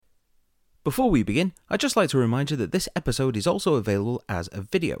Before we begin, I'd just like to remind you that this episode is also available as a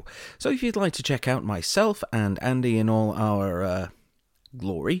video. So if you'd like to check out myself and Andy in all our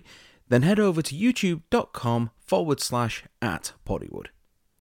glory, then head over to youtube.com/@Poddywood.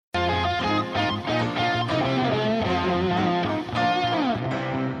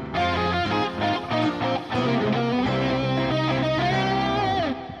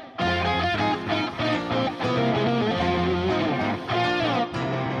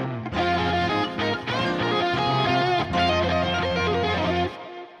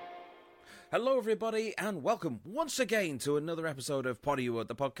 Hello everybody and welcome once again to another episode of Poddywood,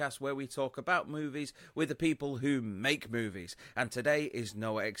 the podcast where we talk about movies with the people who make movies. And today is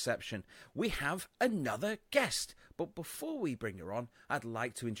no exception. We have another guest. But before we bring her on, I'd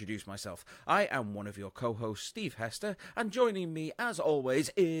like to introduce myself. I am one of your co-hosts, Steve Hester, and joining me as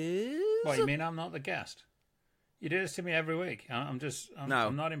always is... What, you mean I'm not the guest? You do this to me every week. I'm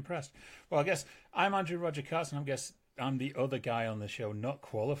not impressed. Well, I guess I'm Andrew Roger Carson. I'm the other guy on the show, not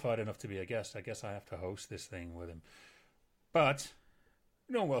qualified enough to be a guest. I guess I have to host this thing with him. But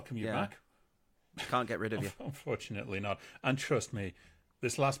we don't welcome you back. Can't get rid of you. Unfortunately not. And trust me,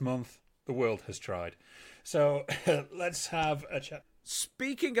 this last month, the world has tried. So let's have a chat.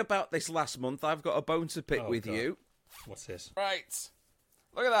 Speaking about this last month, I've got a bone to pick with God. you. What's this? Right.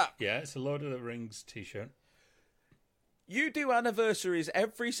 Look at that. Yeah, it's a Lord of the Rings t-shirt. You do anniversaries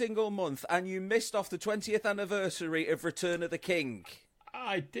every single month, and you missed off the 20th anniversary of Return of the King.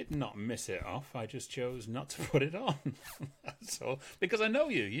 I did not miss it off. I just chose not to put it on. That's all. Because I know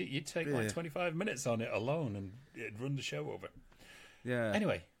you. You take like 25 minutes on it alone, and it'd run the show over. Yeah.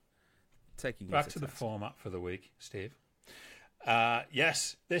 Anyway, back to the format for the week, Steve.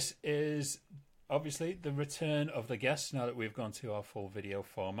 Yes, this is obviously the return of the guests now that we've gone to our full video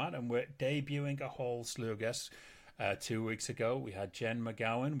format, and we're debuting a whole slew of guests. 2 weeks ago, we had Jen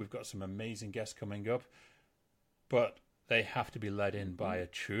McGowan. We've got some amazing guests coming up, but they have to be led in by a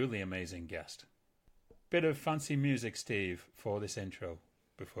truly amazing guest. Bit of fancy music, Steve, for this intro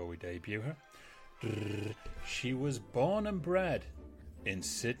before we debut her. She was born and bred in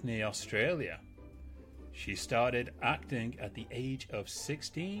Sydney, Australia. She started acting at the age of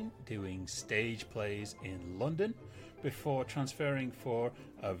 16, doing stage plays in London, before transferring for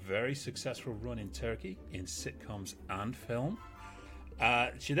a very successful run in Turkey in sitcoms and film.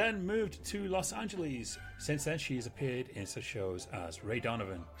 She then moved to Los Angeles. Since then, she has appeared in such shows as Ray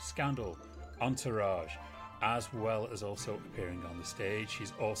Donovan, Scandal, Entourage, as well as also appearing on the stage.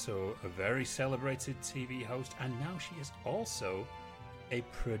 She's also a very celebrated TV host, and now she is also a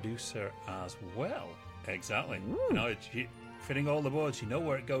producer as well. Exactly. You know, fitting all the boards, you know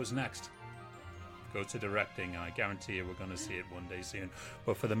where it goes next. Go to directing, and I guarantee you we're going to see it one day soon.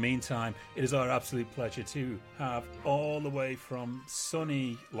 But for the meantime, it is our absolute pleasure to have all the way from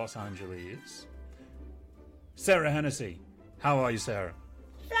sunny Los Angeles, Sarah Henesey. How are you, Sarah?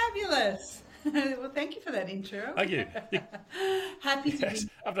 Fabulous. Well, thank you for that intro. Thank you. Happy to be.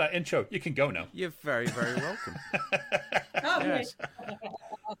 After that intro, you can go now. You're very, very welcome. Yes.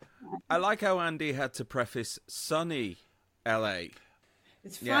 I like how Andy had to preface sunny LA.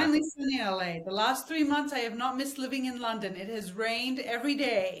 It's finally sunny LA. The last 3 months I have not missed living in London. It has rained every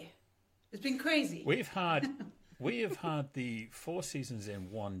day. It's been crazy. We have had the 4 seasons in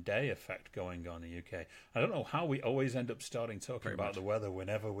one day effect going on in the UK. I don't know how we always end up starting talking about the weather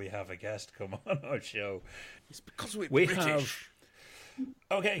whenever we have a guest come on our show. It's because we're British.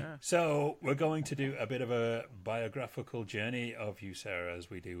 So we're going to do a bit of a biographical journey of you, Sarah,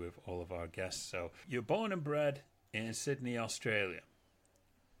 as we do with all of our guests. So you're born and bred in Sydney, Australia.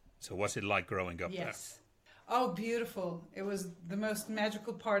 So what's it like growing up there? Oh, beautiful. It was the most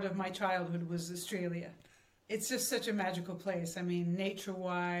magical part of my childhood was Australia. It's just such a magical place. I mean,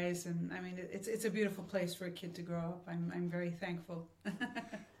 nature-wise, and I mean, it's a beautiful place for a kid to grow up. I'm very thankful.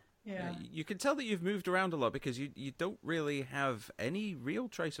 Yeah. You can tell that you've moved around a lot because you don't really have any real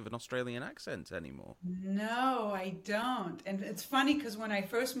trace of an Australian accent anymore. No, I don't. And it's funny because when I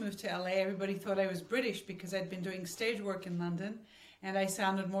first moved to LA, everybody thought I was British because I'd been doing stage work in London. And I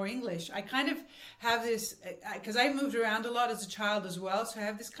sounded more English. I kind of have this, because I moved around a lot as a child as well, so I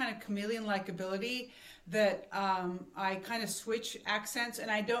have this kind of chameleon-like ability that I kind of switch accents, and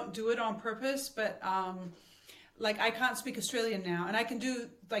I don't do it on purpose, but like I can't speak Australian now, and I can do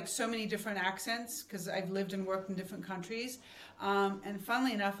like so many different accents because I've lived and worked in different countries. And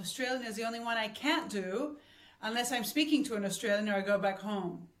funnily enough, Australian is the only one I can't do unless I'm speaking to an Australian or I go back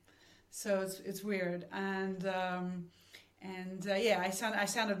home. So it's weird. I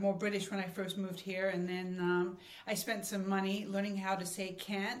sounded more British when I first moved here, and then I spent some money learning how to say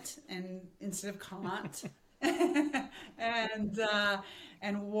can't and instead of can't. and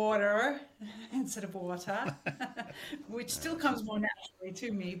water instead of water, which still comes more naturally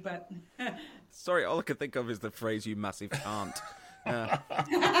to me. But sorry, all I can think of is the phrase "you massive can't."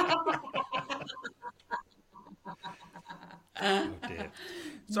 Oh dear.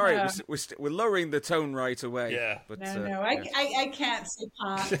 Sorry, no. we're lowering the tone right away. Yeah, but no, I can't say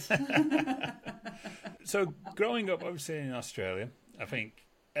can't. So, growing up, obviously in Australia, I think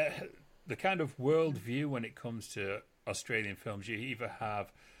the kind of worldview when it comes to Australian films, you either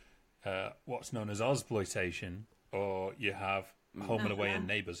have what's known as Ozploitation, or you have Home and Away and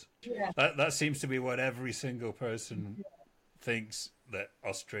Neighbours. Yeah. That seems to be what every single person thinks that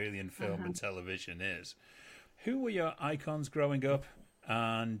Australian film and television is. Who were your icons growing up,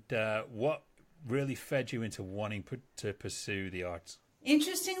 and what really fed you into wanting to pursue the arts?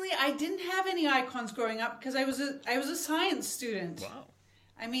 Interestingly, I didn't have any icons growing up because I was a science student. Wow.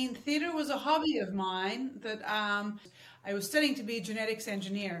 I mean, theater was a hobby of mine that I was studying to be a genetical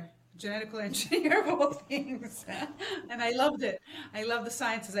engineer of all things, and I loved it. I love the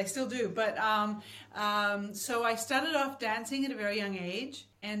sciences. I still do. But so I started off dancing at a very young age,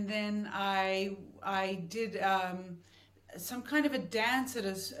 and then I did some kind of a dance at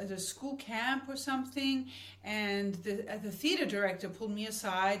a school camp or something, and the theater director pulled me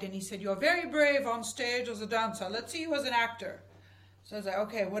aside and he said, "You're very brave on stage as a dancer. Let's see you as an actor." So I was like,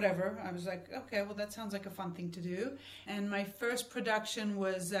 okay, whatever. I was like, okay, well, that sounds like a fun thing to do. And my first production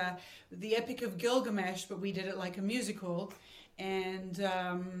was the Epic of Gilgamesh, but we did it like a musical. And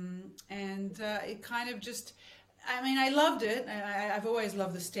it kind of just, I mean, I loved it. I've always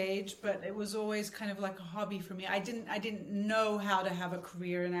loved the stage, but it was always kind of like a hobby for me. I didn't know how to have a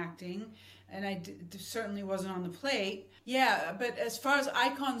career in acting, and certainly wasn't on the plate. Yeah, but as far as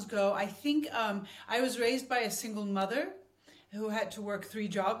icons go, I think I was raised by a single mother who had to work 3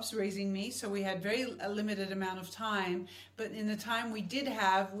 jobs raising me, so we had a limited amount of time. But in the time we did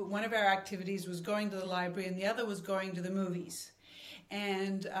have, one of our activities was going to the library, and the other was going to the movies.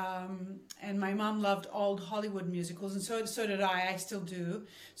 And my mom loved old Hollywood musicals, and so did I. I still do.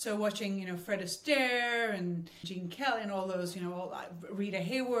 So watching, Fred Astaire and Gene Kelly and all those, Rita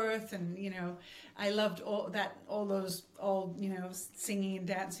Hayworth, and I loved all those old, singing and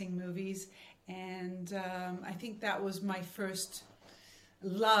dancing movies. And I think that was my first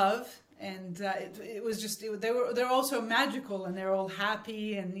love, and it was just they're also magical, and they're all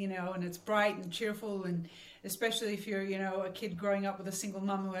happy, and and it's bright and cheerful, and especially if you're a kid growing up with a single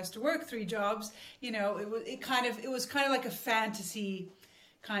mom who has to work 3 jobs, it was kind of like a fantasy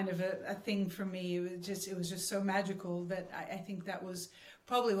kind of a thing for me. It was just so magical that I think that was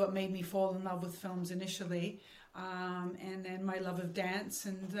probably what made me fall in love with films initially. And then my love of dance,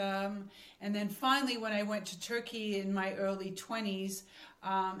 and then finally when I went to Turkey in my early 20s,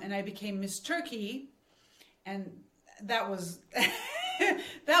 and I became Miss Turkey, and that was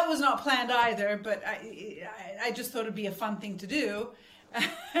that was not planned either, but I just thought it'd be a fun thing to do,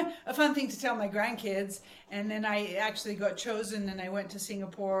 a fun thing to tell my grandkids. And then I actually got chosen, and I went to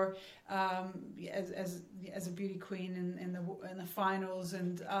Singapore as a beauty queen in the finals,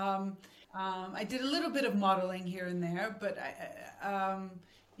 and I did a little bit of modeling here and there, but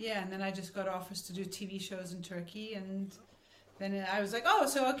and then I just got offers to do TV shows in Turkey, and then I was like,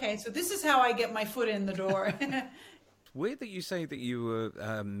 so this is how I get my foot in the door. Weird that you say that you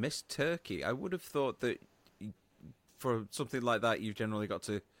were Miss Turkey. I would have thought that for something like that, you've generally got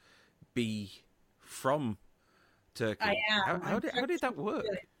to be from Turkey. I am. How did that work?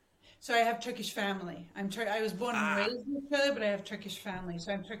 So I have Turkish family. I was born and raised in Australia, but I have Turkish family.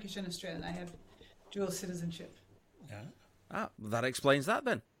 So I'm Turkish and Australian. I have dual citizenship. Yeah. That explains that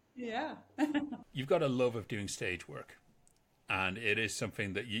then. Yeah. You've got a love of doing stage work, and it is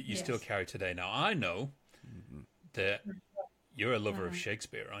something that you still carry today. Now, I know that you're a lover of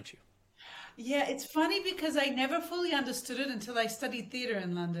Shakespeare, aren't you? Yeah, it's funny because I never fully understood it until I studied theatre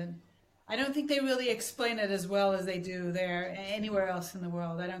in London. I don't think they really explain it as well as they do there anywhere else in the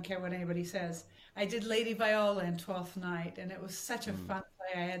world. I don't care what anybody says. I did Lady Viola in Twelfth Night, and it was such a fun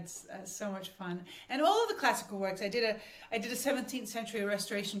play. I had so much fun, and all of the classical works. I did a 17th century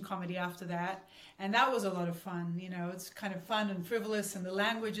restoration comedy after that, and that was a lot of fun. It's kind of fun and frivolous, and the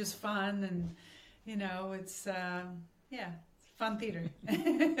language is fun, and it's fun theater.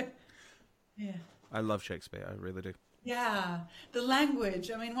 Yeah, I love Shakespeare. I really do. Yeah, the language.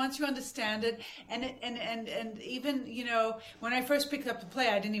 I mean, once you understand it, and even when I first picked up the play,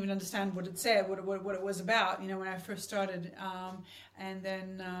 I didn't even understand what it said, what it was about. When I first started, and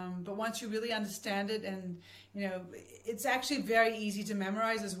then but once you really understand it, and it's actually very easy to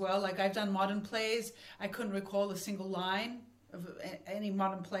memorize as well. Like I've done modern plays, I couldn't recall a single line of any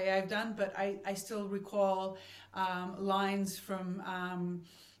modern play I've done, but I still recall lines from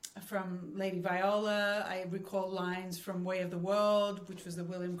Lady Viola. I recall lines from Way of the World, which was the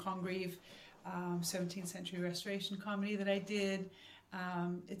William Congreve 17th century restoration comedy that I did.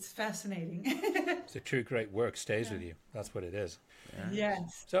 It's fascinating. It's a true great work, stays with you. That's what it is. Yeah.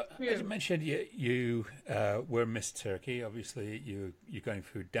 Yes. So, as you mentioned, you were Miss Turkey. Obviously, you're going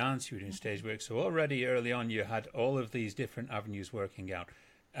through dance, you were doing stage work. So already early on, you had all of these different avenues working out.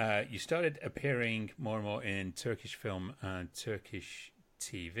 You started appearing more and more in Turkish film and Turkish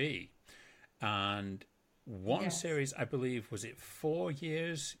TV. And one series, I believe, was it 4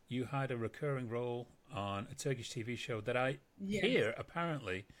 years, you had a recurring role on a Turkish TV show that I hear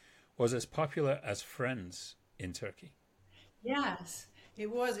apparently was as popular as Friends in Turkey. Yes,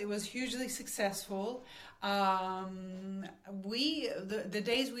 it was. It was hugely successful. The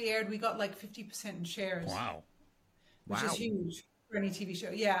days we aired, we got like 50% in shares. Wow, which is huge for any TV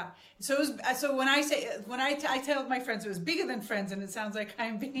show. Yeah. So it was, so when I tell my friends it was bigger than Friends, and it sounds like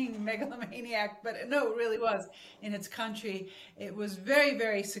I'm being megalomaniac, but no, it really was. In its country, it was very,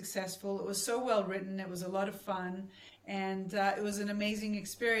 very successful. It was so well written. It was a lot of fun, and it was an amazing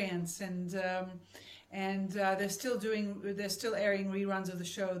experience. And they're still airing reruns of the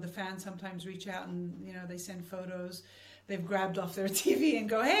show. The fans sometimes reach out and they send photos they've grabbed off their TV and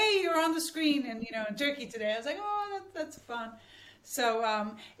go, "Hey, you're on the screen," and in Turkey today. I was like, "Oh, that's fun."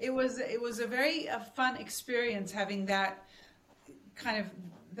 So it was a very fun experience having that kind of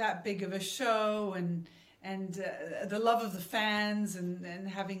that big of a show and the love of the fans and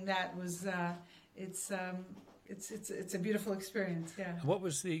having that was it's a beautiful experience. Yeah. What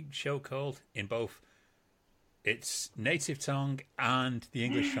was the show called in both its native tongue and the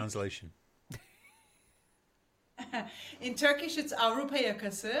English translation? In Turkish, it's Avrupa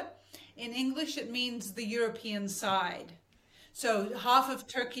Yakası. In English, it means the European side. So half of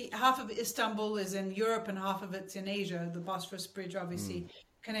Turkey, half of Istanbul is in Europe and half of it's in Asia. The Bosphorus Bridge obviously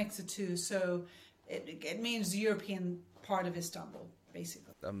connects the two. So it means the European part of Istanbul,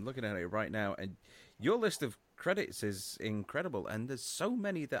 basically. I'm looking at it right now, and your list of credits is incredible, and there's so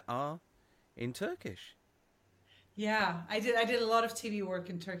many that are in Turkish. Yeah, I did a lot of TV work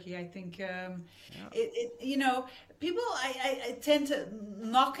in Turkey. I think people I tend to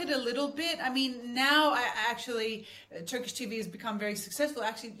knock it a little bit. I mean, now Turkish TV has become very successful.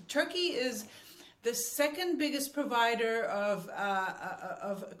 Actually, Turkey is the second biggest provider of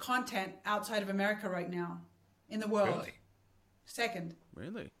content outside of America right now in the world. Really? Second.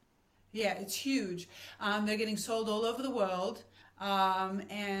 Really? Yeah, it's huge. They're getting sold all over the world.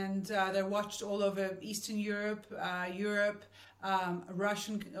 And they're watched all over Eastern Europe,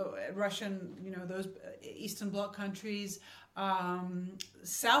 Russian, those Eastern Bloc countries,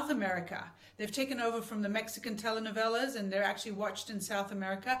 South America. They've taken over from the Mexican telenovelas, and they're actually watched in South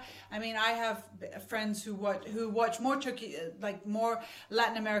America. I mean, I have friends who watch more more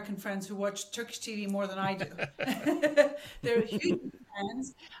Latin American friends who watch Turkish TV more than I do. They're huge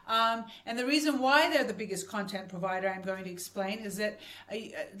fans. And the reason why they're the biggest content provider, I'm going to explain, is that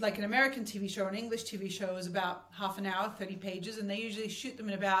like an American TV show, an English TV show is about half an hour, 30 pages, and they usually shoot them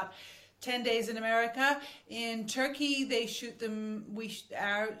in about 10 days in America. In Turkey, they shoot them,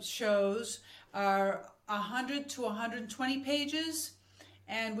 our shows are 100 to 120 pages,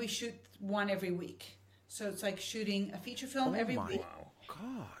 and we shoot one every week. So it's like shooting a feature film every week. Wow,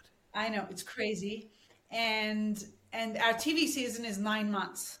 God. I know, it's crazy. And our TV season is 9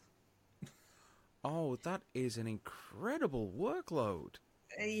 months. Oh, that is an incredible workload.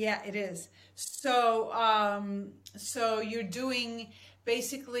 Yeah, it is. So, you're doing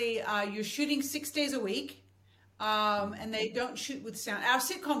basically you're shooting 6 days a week, and they don't shoot with sound. Our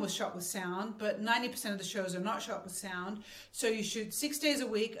sitcom was shot with sound, but 90% of the shows are not shot with sound. So you shoot 6 days a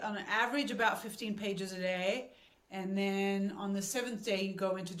week on an average about 15 pages a day, and then on the 7th day you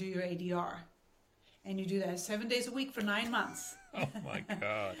go in to do your ADR. And you do that 7 days a week for 9 months. Oh my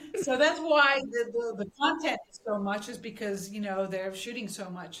God. So that's why the content is so much, is because, they're shooting so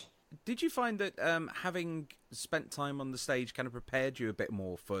much. Did you find that having spent time on the stage kind of prepared you a bit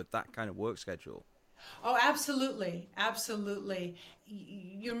more for that kind of work schedule? Oh, absolutely. Absolutely.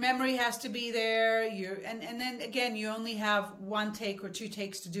 Your memory has to be there. And then again, you only have 1 take or 2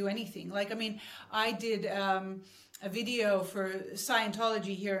 takes to do anything. Like, I mean, I did a video for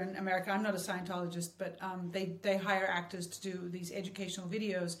Scientology here in America. I'm not a Scientologist, but they hire actors to do these educational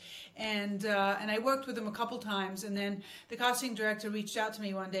videos, and I worked with them a couple times. And then the casting director reached out to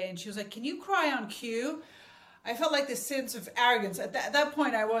me one day, and she was like, "Can you cry on cue?" I felt like this sense of arrogance. At that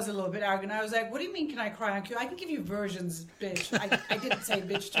point, I was a little bit arrogant. I was like, "What do you mean, can I cry on cue? I can give you versions, bitch." I didn't say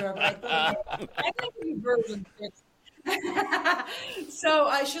bitch to her, but I can give you versions, bitch.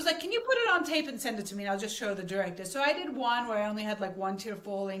 So she was like, can you put it on tape and send it to me and I'll just show the director. So I did one where I only had like one tear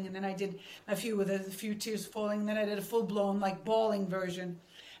falling, and then I did a few with a few tears falling, and then I did a full-blown like bawling version.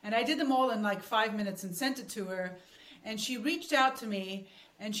 And I did them all in like 5 minutes and sent it to her. And she reached out to me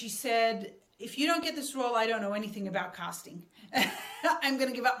and she said, if you don't get this role, I don't know anything about casting. I'm going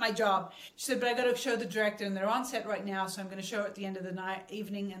to give up my job. She said, but I got to show the director, and they're on set right now, so I'm going to show it at the end of the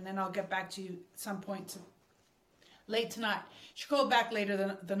evening, and then I'll get back to you at some point late tonight. She called back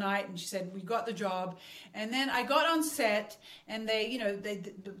later the night, and she said, we got the job. And then I got on set, and they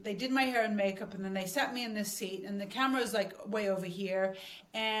did my hair and makeup, and then they sat me in this seat, and the camera's like way over here,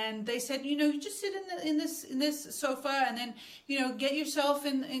 and they said, you just sit in this sofa, and then get yourself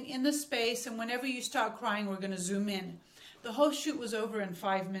in the space, and whenever you start crying, we're going to zoom in. The whole shoot was over in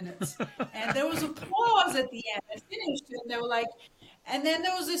 5 minutes, and there was applause at the end. I finished, and they were like, and then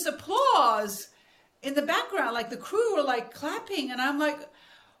there was this applause in the background, like the crew were like clapping, and I'm like,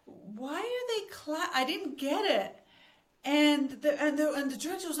 why are they I didn't get it. And the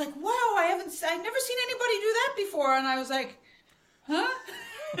director was like, wow, I've never seen anybody do that before. And I was like, huh?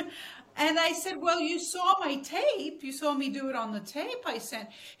 And I said, well, you saw my tape. You saw me do it on the tape I sent.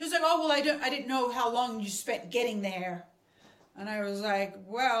 He was like, oh, well, I didn't know how long you spent getting there. And I was like,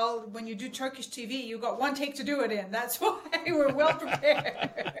 well, when you do Turkish TV, you got one take to do it in. That's why we're well prepared.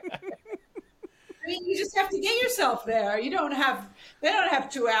 I mean, you just have to get yourself there. They don't have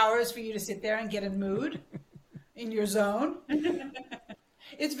 2 hours for you to sit there and get in mood, in your zone.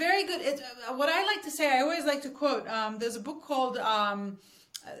 It's very good. What I like to say, I always like to quote, there's a book called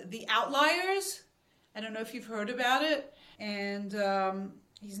The Outliers. I don't know if you've heard about it. And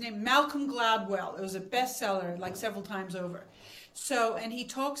he's named Malcolm Gladwell. It was a bestseller like several times over. So, and he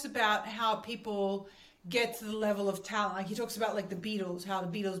talks about how people get to the level of talent. Like he talks about like the Beatles, how the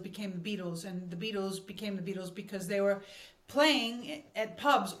Beatles became the Beatles, and the Beatles became the Beatles because they were playing at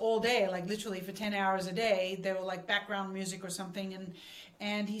pubs all day, like literally for 10 hours a day. They were like background music or something.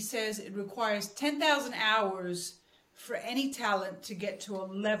 And he says it requires 10,000 hours for any talent to get to a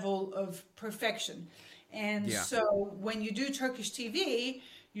level of perfection. And so when you do Turkish TV,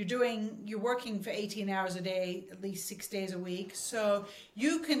 you're working for 18 hours a day, at least 6 days a week. So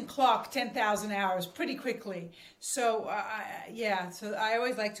you can clock 10,000 hours pretty quickly. So so I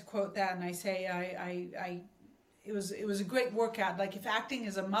always like to quote that, and I say it was a great workout. Like if acting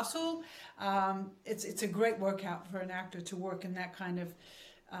is a muscle, it's a great workout for an actor to work in that kind of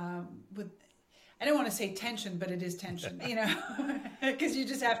with. I don't want to say tension, but it is tension, because you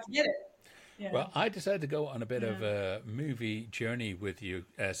just have to get it. Yeah. Well, I decided to go on a bit of a movie journey with you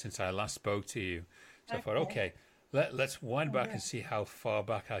since I last spoke to you. So I thought, okay, let's wind back and see how far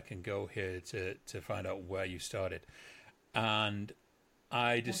back I can go here to find out where you started. And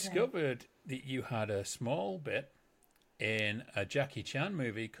I discovered that you had a small bit in a Jackie Chan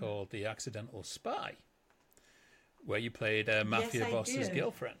movie called The Accidental Spy, where you played a mafia boss's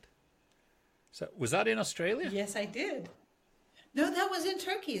girlfriend. So was that in Australia? Yes, I did. No, that was in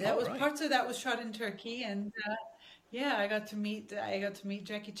Turkey. Parts of that was shot in Turkey, and I got to meet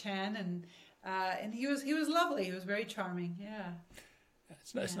Jackie Chan, and he was lovely. He was very charming. Yeah,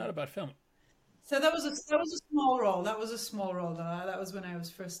 it's not a bad film. So that was a small role. That was a small role, though. That was when I was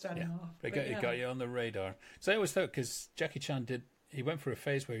first starting off. It got you on the radar. So I always thought, because Jackie Chan he went through a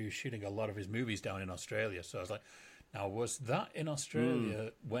phase where he was shooting a lot of his movies down in Australia. So I was like, now, was that in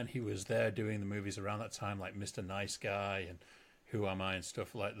Australia when he was there doing the movies around that time, like Mr. Nice Guy and Who Am I and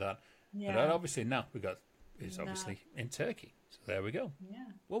stuff like that? Yeah. But obviously now it's obviously in Turkey. So there we go. Yeah.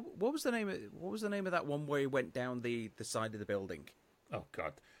 What was the name of that one where he went down the side of the building? Oh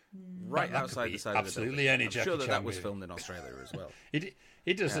God. Right outside the side of the building. Absolutely any Jackie Chan. I'm sure that was movie. filmed in Australia as well.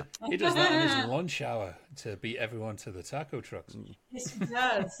 He does that in his lunch hour to beat everyone to the taco trucks. Yes, he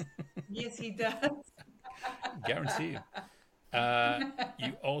does. Yes, he does. Guarantee you.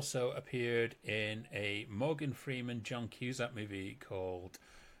 You also appeared in a Morgan Freeman, John Cusack movie called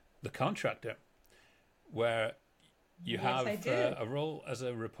The Contractor, where you have a role as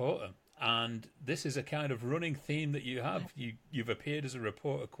a reporter. And this is a kind of running theme that you have. You've appeared as a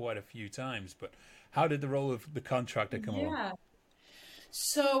reporter quite a few times, but how did the role of the contractor come along?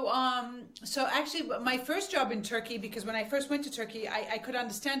 So actually, my first job in Turkey, because when I first went to Turkey, I could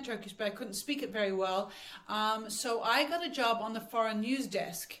understand Turkish, but I couldn't speak it very well. So I got a job on the foreign news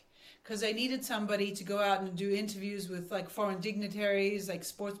desk because I needed somebody to go out and do interviews with like foreign dignitaries, like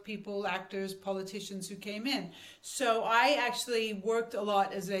sports people, actors, politicians who came in. So I actually worked a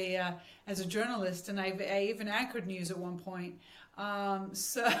lot as a journalist, and I even anchored news at one point.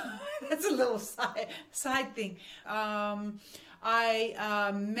 So that's a little side thing.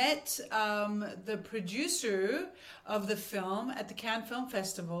 I met the producer of the film at the Cannes Film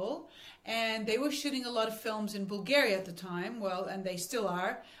Festival, and they were shooting a lot of films in Bulgaria at the time. Well, and they still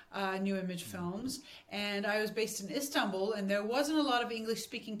are, New Image Films. And I was based in Istanbul, and there wasn't a lot of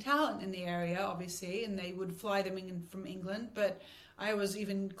English-speaking talent in the area, obviously, and they would fly them in from England, but I was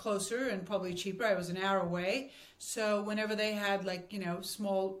even closer and probably cheaper. I was an hour away. So whenever they had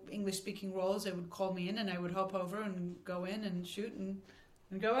small English-speaking roles, they would call me in and I would hop over and go in and shoot and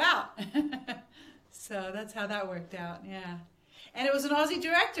go out. So that's how that worked out, yeah. And it was an Aussie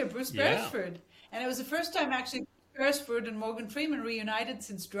director, Bruce Beresford. And it was the first time actually Beresford and Morgan Freeman reunited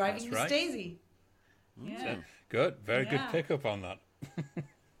since Driving Miss Daisy. Yeah. Good. Very good pickup on that.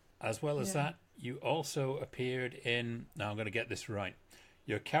 As well as that, you also appeared in, now I'm going to get this right,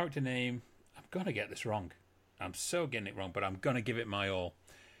 your character name, I'm going to get this wrong. I'm so getting it wrong, but I'm going to give it my all.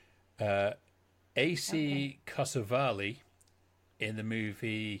 A.C. Kosovali in the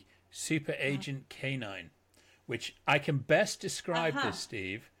movie Super Agent K9, which I can best describe this,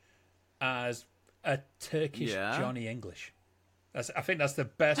 Steve, as a Turkish Johnny English. I think that's the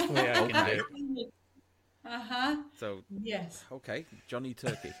best way I can do it. So, yes. Okay, Johnny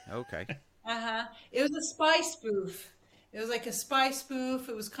Turkey. Okay. It was a spy spoof. It was like a spy spoof.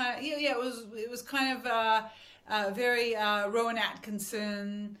 It was kind of it was kind of very Rowan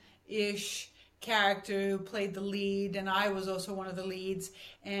Atkinson-ish character who played the lead, and I was also one of the leads.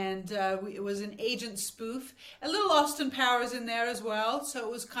 And it was an agent spoof. A little Austin Powers in there as well. So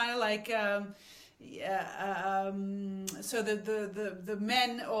it was kind of like so the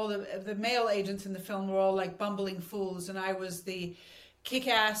men, all the male agents in the film were all like bumbling fools, and I was the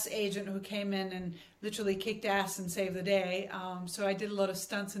kick-ass agent who came in and literally kicked ass and saved the day. So I did a lot of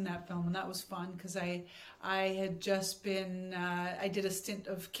stunts in that film, and that was fun because I had just been I did a stint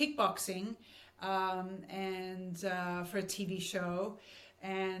of kickboxing and for a TV show,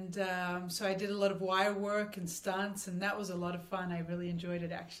 and so I did a lot of wire work and stunts, and that was a lot of fun. I really enjoyed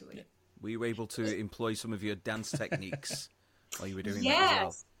it, actually. Were you able to employ some of your dance techniques while you were doing that as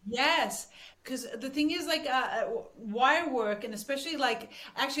well? Yes, because the thing is, wire work, and especially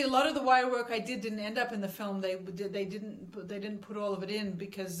actually a lot of the wire work I did didn't end up in the film. They didn't put all of it in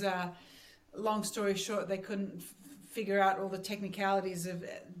because, long story short, they couldn't figure out all the technicalities of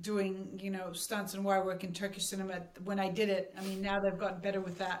doing stunts and wire work in Turkish cinema when I did it. I mean, now they've gotten better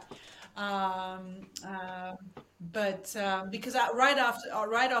with that. But because right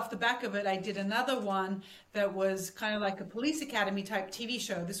off the back of it, I did another one that was kind of like a police academy type TV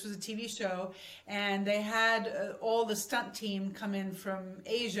show. This was a TV show, and they had all the stunt team come in from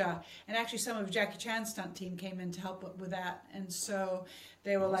Asia, and actually some of Jackie Chan's stunt team came in to help with that. And so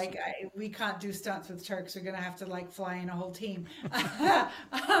they were like, we can't do stunts with Turks. We're going to have to fly in a whole team.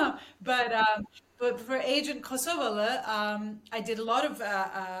 But for Agent Kosovalı, I did a lot of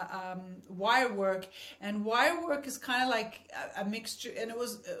wire work, and wire work is kind of like a mixture, and it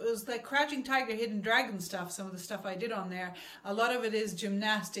was like Crouching Tiger, Hidden Dragon stuff. Some of the stuff I did on there, a lot of it is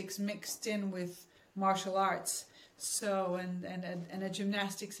gymnastics mixed in with martial arts. So and a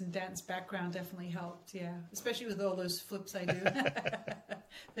gymnastics and dance background definitely helped, especially with all those flips I do.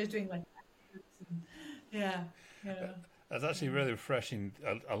 They're doing That's actually really refreshing.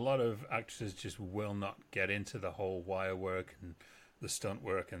 A lot of actors just will not get into the whole wire work and the stunt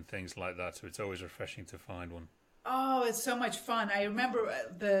work and things like that, so it's always refreshing to find one. Oh, it's so much fun. I remember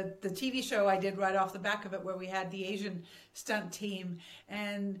the TV show I did right off the back of it where we had the Asian stunt team,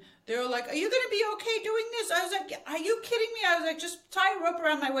 and they were like, "Are you going to be okay doing this?" I was like, "Are you kidding me?" I was like, "Just tie a rope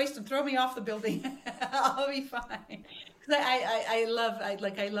around my waist and throw me off the building. I'll be fine." Because I love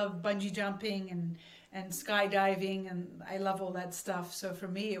bungee jumping and skydiving, and I love all that stuff. So for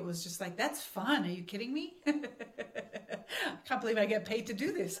me, it was just like, that's fun. Are you kidding me? I can't believe I get paid to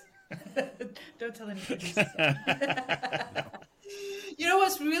do this. Don't tell anybody. You know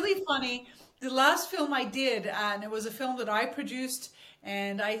what's really funny? The last film I did, and it was a film that I produced,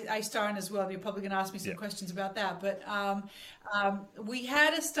 and I star in as well. You're probably going to ask me some questions about that. But we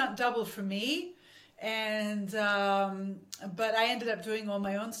had a stunt double for me. And but I ended up doing all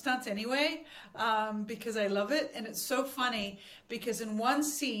my own stunts anyway, because I love it. And it's so funny because in one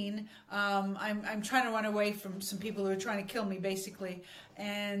scene, I'm trying to run away from some people who are trying to kill me, basically,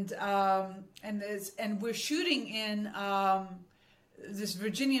 and we're shooting in this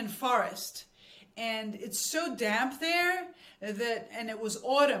Virginian forest, and it's so damp there and it was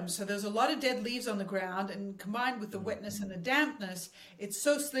autumn, so there's a lot of dead leaves on the ground, and combined with the wetness and the dampness, it's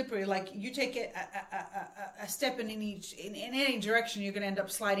so slippery. Like you take a step in any direction, you're going to end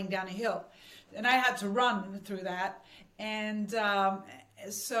up sliding down a hill. And I had to run through that, And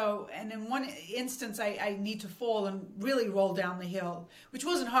and in one instance, I need to fall and really roll down the hill, which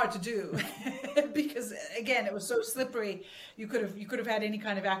wasn't hard to do because again, it was so slippery. You could have had any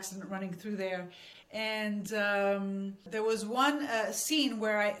kind of accident running through there. And there was one scene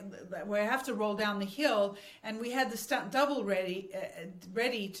where I have to roll down the hill, and we had the stunt double ready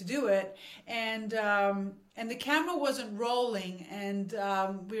to do it, and the camera wasn't rolling, and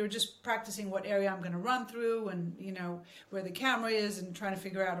we were just practicing what area I'm going to run through, and where the camera is, and trying to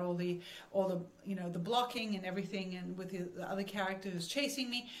figure out all the the blocking and everything, and with the other characters chasing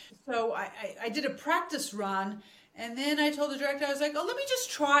me. So I did a practice run, and then I told the director, I was like, oh, let me just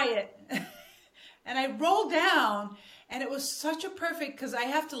try it. And I rolled down, and it was such a perfect, because I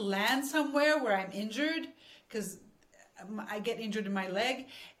have to land somewhere where I'm injured, because I get injured in my leg,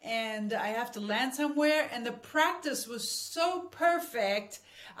 and I have to land somewhere, and the practice was so perfect.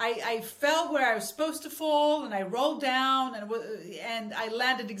 I fell where I was supposed to fall, and I rolled down, and I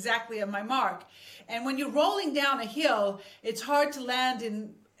landed exactly on my mark. And when you're rolling down a hill, it's hard to land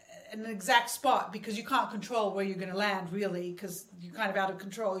in an exact spot, because you can't control where you're going to land, really, because you're kind of out of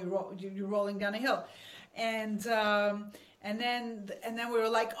control. You're rolling down a hill, and then we were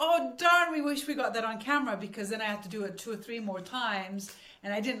like, oh darn, we wish we got that on camera, because then I had to do it 2 or 3 more times,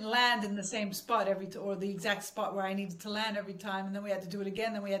 and I didn't land in the same spot or the exact spot where I needed to land every time, and then we had to do it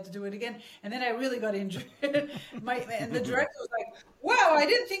again, then we had to do it again, and then I really got injured. And the director was like, wow, I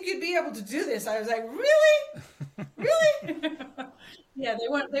didn't think you'd be able to do this. I was like, really? Yeah,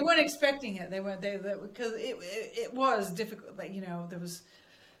 they weren't expecting it. Because it was difficult. Like, there was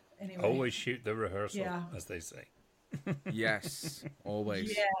anyway. Always shoot the rehearsal, as they say. Yes,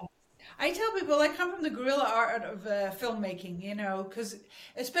 always. Yeah, I tell people I come from the guerrilla art of filmmaking. Because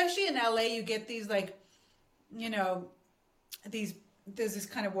especially in LA, you get these there's this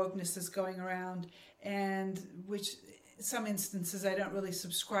kind of wokeness that's going around, and which some instances I don't really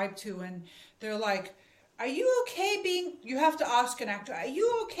subscribe to, and they're like, are you okay you have to ask an actor, are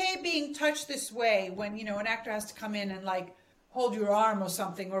you okay being touched this way, when, an actor has to come in and like hold your arm or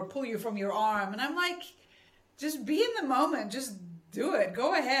something, or pull you from your arm. And I'm like, just be in the moment, just do it,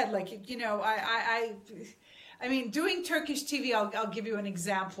 go ahead. Like, I mean, doing Turkish TV, I'll give you an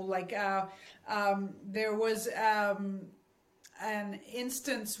example. Like, there was an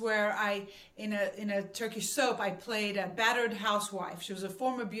instance where in a Turkish soap, I played a battered housewife. She was a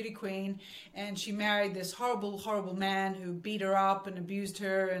former beauty queen, and she married this horrible man who beat her up and abused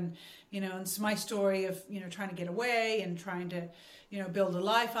her. And, and it's my story of, trying to get away and trying to, build a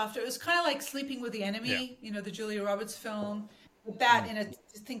life after. It was kind of like Sleeping with the Enemy, the Julia Roberts film. But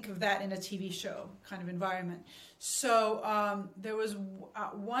think of that in a TV show kind of environment. So there was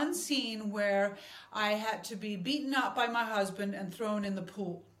one scene where I had to be beaten up by my husband and thrown in the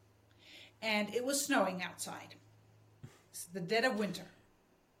pool. And it was snowing outside. It's the dead of winter.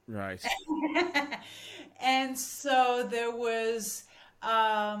 Right. And so there was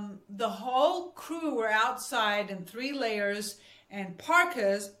the whole crew were outside in 3 layers and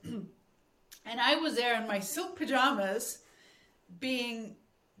parkas. And I was there in my silk pajamas, being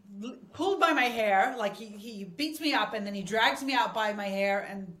pulled by my hair. Like he beats me up, and then he drags me out by my hair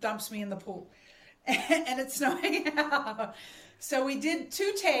and dumps me in the pool. And it's snowing out. So we did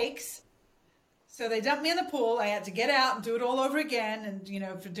 2 takes. So they dumped me in the pool. I had to get out and do it all over again, and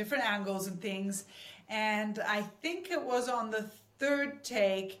for different angles and things. And I think it was on the 3rd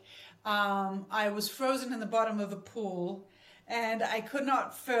take, I was frozen in the bottom of the pool, and I could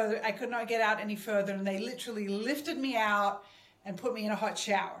not get out any further, and they literally lifted me out and put me in a hot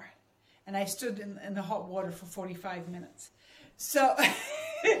shower. And I stood in the hot water for 45 minutes. So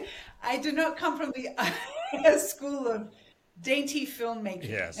I do not come from the school of dainty filmmaking.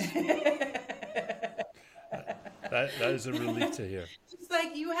 Yes. that is a relief to hear. It's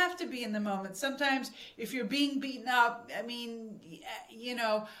like you have to be in the moment. Sometimes if you're being beaten up, I mean,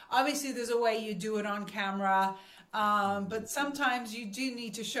 obviously there's a way you do it on camera. But sometimes you do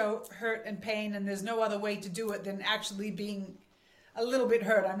need to show hurt and pain, and there's no other way to do it than actually being a little bit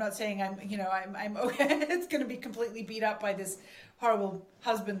hurt. I'm not saying I'm okay. It's going to be completely beat up by this horrible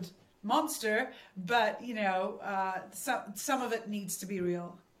husband monster, but some of it needs to be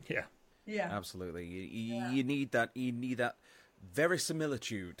real. Yeah. Yeah. Absolutely. You need that. You need that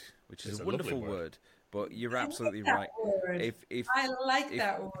verisimilitude, which is a wonderful word. But you're absolutely right. If I like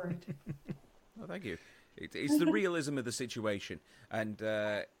that word. Well, thank you. It's the realism of the situation, and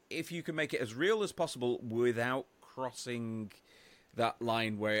if you can make it as real as possible without crossing that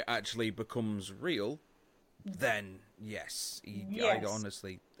line where it actually becomes real, then yes. I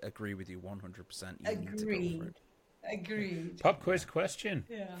honestly agree with you 100%. Agreed. Pop quiz question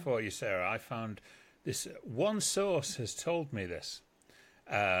for you, Sarah. I found This one source has told me this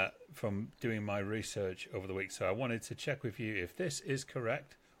from doing my research over the week. So I wanted to check with you if this is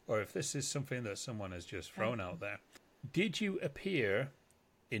correct or if this is something that someone has just thrown out there. Did you appear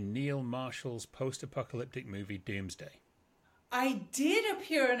in Neil Marshall's post-apocalyptic movie Doomsday? I did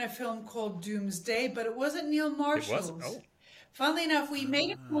appear in a film called Doomsday, but it wasn't Neil Marshall's. It was? Oh. Funnily enough, we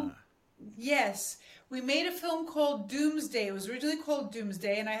made a film. Yes, we made a film called Doomsday. It was originally called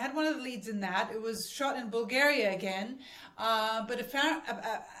Doomsday, and I had one of the leads in that. It was shot in Bulgaria again, but it found,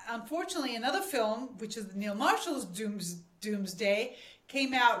 unfortunately, another film, which is Neil Marshall's Doomsday,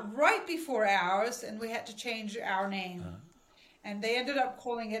 came out right before ours, and we had to change our name. And they ended up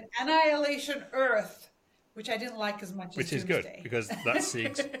calling it Annihilation Earth, which I didn't like as much which as Doomsday. Which is good, because that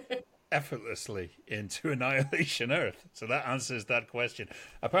seeks effortlessly into Annihilation Earth. So that answers that question.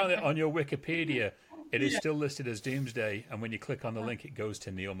 Apparently on your Wikipedia, it is still listed as Doomsday, and when you click on the link, it goes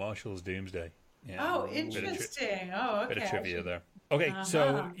to Neil Marshall's Doomsday. Yeah. Oh, interesting. Okay. Bit of trivia there. Okay,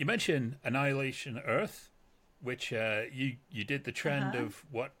 so you mentioned Annihilation Earth, which you did the trend of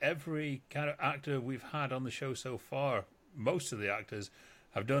what every kind of actor we've had on the show so far, most of the actors,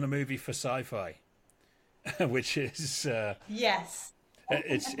 have done a movie for sci-fi, which is... yes.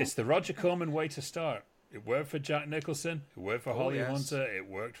 It's the Roger Corman way to start. It worked for Jack Nicholson. It worked for Holly Hunter. It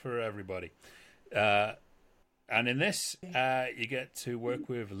worked for everybody. And in this, you get to work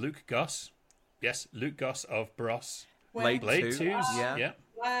with Luke Goss. Yes, Luke Goss of Bros. Blade 2. Yeah.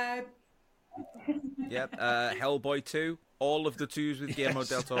 Yep. Hellboy 2. All of the 2s with Guillermo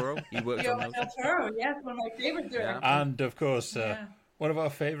del Toro. He worked on those. Del Toro, yes, one of my favorite directors. And, of course... one of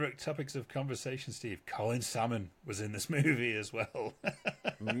our favourite topics of conversation, Steve, Colin Salmon was in this movie as well.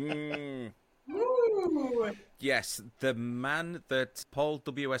 Ooh. Yes, the man that Paul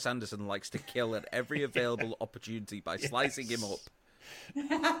W.S. Anderson likes to kill at every available opportunity by slicing him up.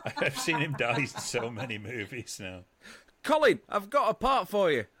 I've seen him die in so many movies now. Colin, I've got a part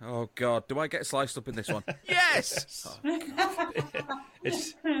for you. Oh, God, do I get sliced up in this one? Yes! Oh,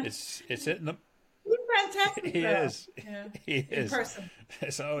 it's in the... He's fantastic. He is. Yeah. He is. In person.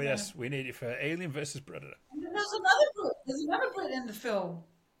 So, yes, we need it for Alien versus Predator. And there's another Brit in the film.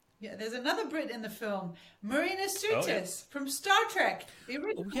 Yeah, there's another Brit in the film. Marina Sirtis from Star Trek. The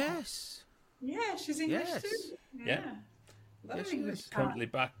original. Oh, yes. Yeah, she's English too. Yeah. Yes, English. Currently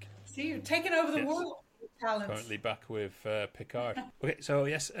back. See, you're taking over the world with talents. Currently back with Picard. Okay, so,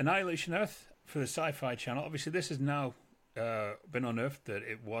 yes, Annihilation Earth for the Sci-Fi Channel. Obviously, this is now... been unearthed that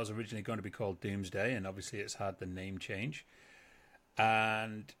it was originally going to be called Doomsday, and obviously it's had the name change.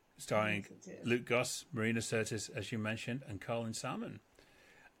 And starring Luke Goss, Marina Sirtis, as you mentioned, and Colin Salmon.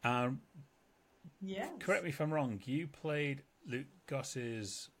 Yes. Correct me if I'm wrong. You played Luke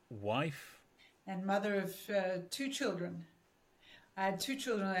Goss's wife and mother of 2 children. I had 2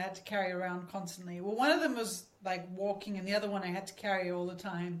 children I had to carry around constantly. Well, one of them was like walking, and the other one I had to carry all the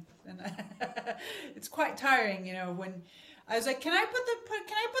time. And it's quite tiring, when I was like, "Can I put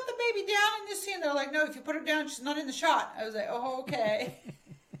the baby down in this scene?" They're like, "No, if you put her down, she's not in the shot." I was like, "Oh, okay."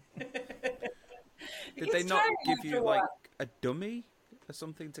 Did they not give you like a dummy or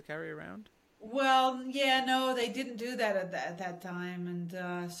something to carry around? Well, yeah, no, they didn't do that at that time,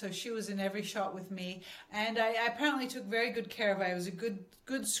 and so she was in every shot with me, and I apparently took very good care of her. I was a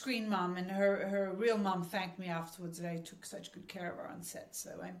good screen mom, and her real mom thanked me afterwards that I took such good care of her on set.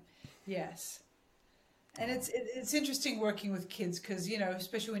 So yes, and it's interesting working with kids because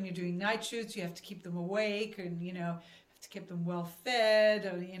especially when you're doing night shoots, you have to keep them awake, and have to keep them well fed,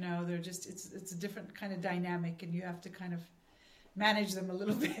 or they're just it's a different kind of dynamic, and you have to kind of manage them a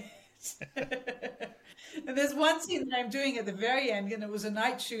little bit. And there's one scene that I'm doing at the very end, and it was a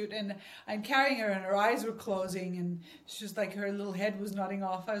night shoot, and I'm carrying her, and her eyes were closing, and she was like, her little head was nodding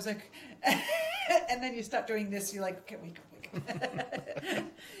off. I was like, and then you start doing this, you're like, okay, wake up.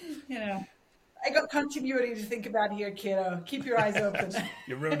 I got continuity to think about here, kiddo. Keep your eyes open.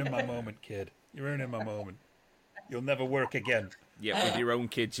 You're ruining my moment, kid. You're ruining my moment. You'll never work again. Yeah, with your own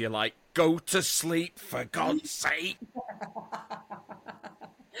kids, you're like, go to sleep, for God's sake.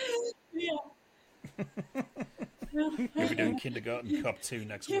 Yeah. You'll be doing Kindergarten Cop 2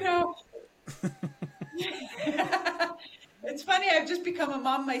 next week. It's funny. I've just become a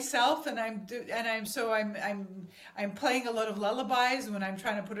mom myself, and I'm playing a lot of lullabies when I'm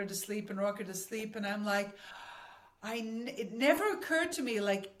trying to put her to sleep and rock her to sleep, and I'm like, it never occurred to me,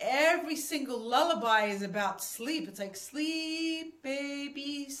 like every single lullaby is about sleep. It's like, sleep,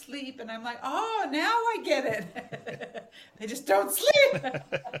 baby, sleep. And I'm like, oh, now I get it. They just don't sleep.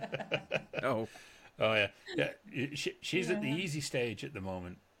 Oh. Oh, yeah. Yeah. She's at the easy stage at the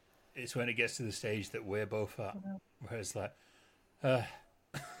moment. It's when it gets to the stage that we're both at, where it's like,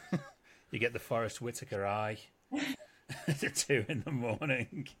 You get the Forrest Whitaker eye at 2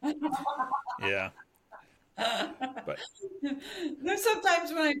 a.m. Yeah. But there's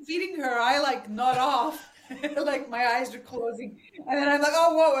sometimes when I'm feeding her, I like nod off, like my eyes are closing, and then I'm like,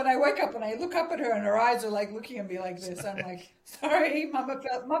 oh whoa, and I wake up and I look up at her, and her eyes are like looking at me like this. I'm like, sorry, Mama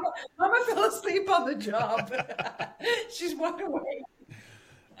fell asleep on the job. She's wide awake.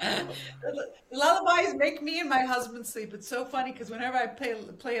 Lullabies make me and my husband sleep. It's so funny because whenever I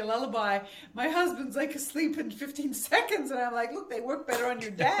play a lullaby, my husband's like asleep in 15 seconds, and I'm like, look, they work better on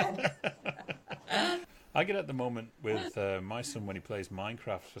your dad. I get at the moment with my son when he plays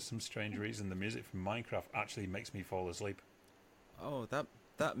Minecraft. For some strange reason, the music from Minecraft actually makes me fall asleep. Oh, that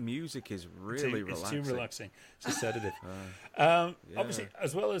music is really relaxing. It's too relaxing. It's a sedative. Obviously,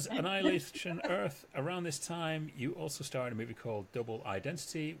 as well as Annihilation Earth, around this time, you also star in a movie called Double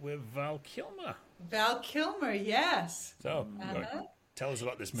Identity with Val Kilmer. Val Kilmer, yes. So, tell us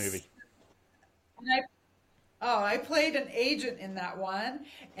about this movie. I played an agent in that one,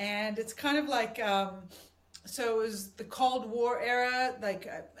 and it's kind of like, so it was the Cold War era. Like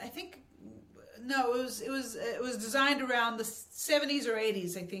I think, no, it was designed around the 70s or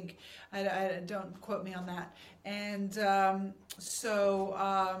 80s. I think. I don't quote me on that. And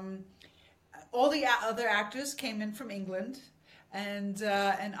all the other actors came in from England, and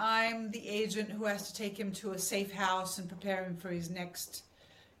I'm the agent who has to take him to a safe house and prepare him for his next,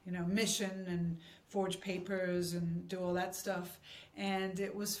 mission and forge papers and do all that stuff. And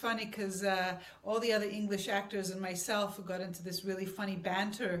it was funny because all the other English actors and myself got into this really funny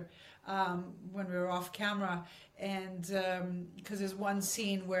banter when we were off camera. And because there's one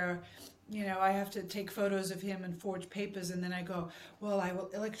scene where, I have to take photos of him and forge papers, and then I go, well, I will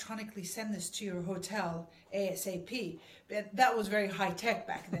electronically send this to your hotel ASAP. But that was very high tech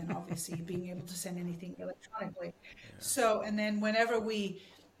back then, obviously, being able to send anything electronically. Yeah. So, and then whenever we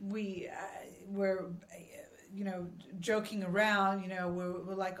were, joking around,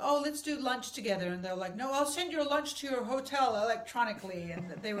 we're like, oh, let's do lunch together. And they're like, no, I'll send your lunch to your hotel electronically.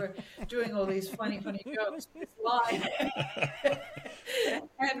 And they were doing all these funny jokes live.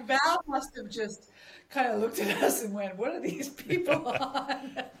 And Val must have just kind of looked at us and went, what are these people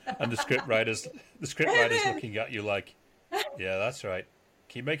on? And the script writers looking at you like, yeah, that's right.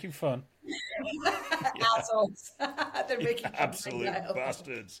 Keep making fun. Assholes. They're making fun. Absolute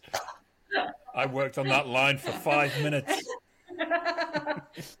bastards. I worked on that line for 5 minutes.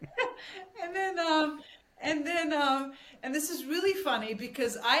 And this is really funny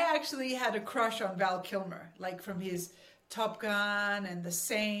because I actually had a crush on Val Kilmer, like from his Top Gun and The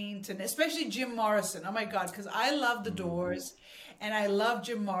Saint, and especially Jim Morrison. Oh my God, because I love The Doors. And I love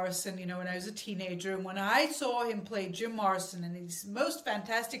Jim Morrison, when I was a teenager. And when I saw him play Jim Morrison in his most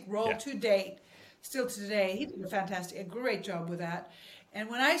fantastic role to date, still to today, he did a great job with that. And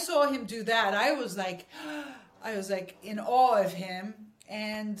when I saw him do that, I was like in awe of him.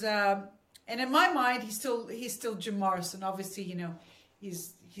 And in my mind, he's still Jim Morrison. Obviously,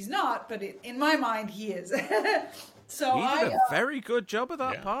 he's not, but in my mind, he is. So he did a very good job of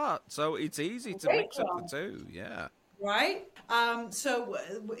that part. So it's easy to mix up the two. Yeah. Right. So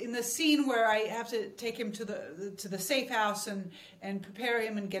in the scene where I have to take him to the safe house and prepare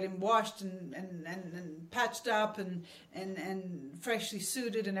him and get him washed and patched up and freshly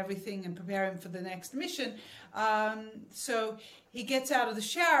suited and everything and prepare him for the next mission. So he gets out of the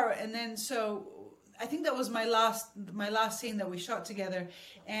shower, and then I think that was my last scene that we shot together.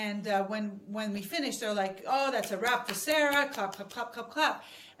 And when we finished, they're like, "Oh, that's a wrap for Sarah." Clap, clap, clap, clap, clap.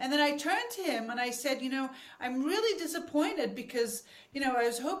 And then I turned to him and I said, I'm really disappointed because, I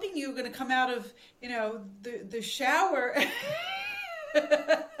was hoping you were going to come out of, the shower.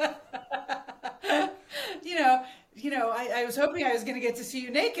 I was hoping I was going to get to see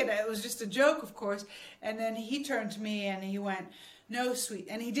you naked. It was just a joke, of course. And then he turned to me and he went, "No, sweet."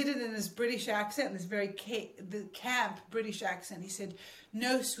 And he did it in his British accent, this very the camp British accent. He said,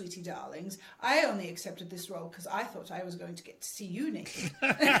 "No, sweetie darlings, I only accepted this role because I thought I was going to get to see you naked."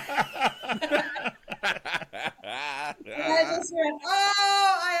 And I just went,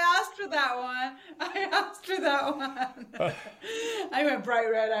 "Oh, I asked for that one. I went bright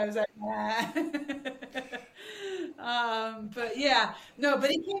red. I was like, nah. But yeah, no,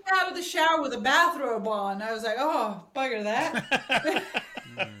 but he came out of the shower with a bathrobe on. I was like, oh, bugger that.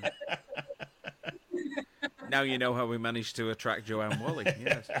 Now you know how we managed to attract Joanne Wally.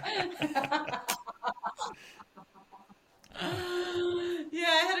 Yes. Yeah,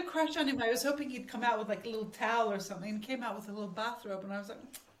 I had a crush on him. I was hoping he'd come out with like a little towel or something, and came out with a little bathrobe, and I was like,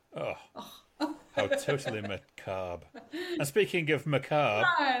 oh. How totally macabre. And speaking of macabre,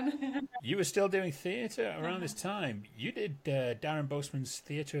 you were still doing theatre around this time. You did Darren Bousman's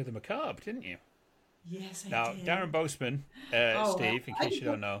Theatre of the Macabre, didn't you? Yes, I did. Now, Darren Bousman, Steve, in case you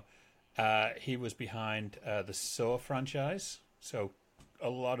don't know, he was behind the Saw franchise. So a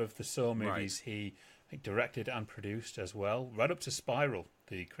lot of the Saw movies he directed and produced as well, right up to Spiral,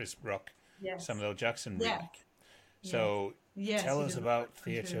 the Chris Rock, Samuel L. Jackson remake. So tell us about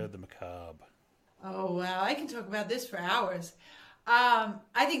Theatre of the Macabre. Oh, wow. I can talk about this for hours.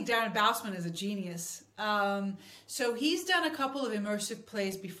 I think Darren Bousman is a genius. So he's done a couple of immersive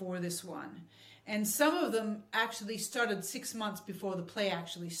plays before this one. And some of them actually started 6 months before the play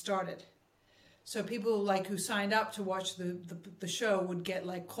actually started. So people who signed up to watch the show would get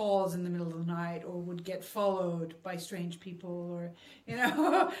calls in the middle of the night, or would get followed by strange people, or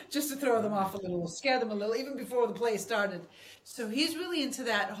just to throw them off a little, scare them a little, even before the play started. So he's really into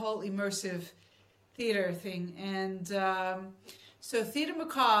that whole immersive theater thing. And so Theatre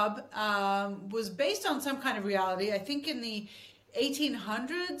Macabre was based on some kind of reality. I think in the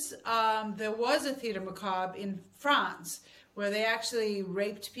 1800s there was a Theatre Macabre in France, where they actually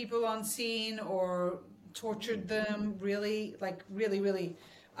raped people on scene or tortured them really.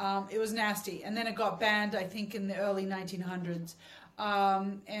 It was nasty. And then it got banned, I think, in the early 1900s.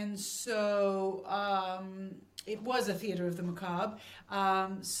 And so it was a theater of the macabre.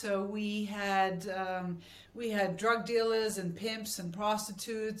 So we had drug dealers and pimps and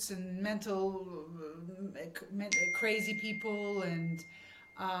prostitutes and mental crazy people and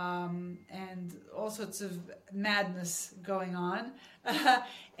all sorts of madness going on.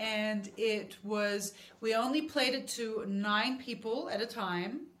 And we only played it to 9 people at a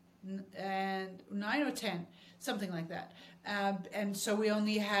time, and 9 or 10, something like that. And so we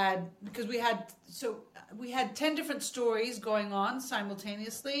only had, because we had 10 different stories going on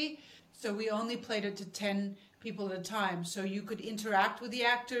simultaneously. So we only played it to 10 people at a time. So you could interact with the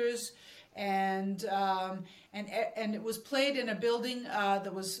actors, and it was played in a building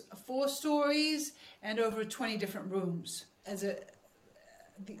that was 4 stories and over 20 different rooms. As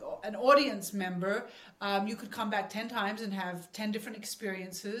an audience member, you could come back 10 times and have 10 different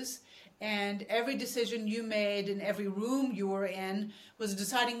experiences. And every decision you made in every room you were in was a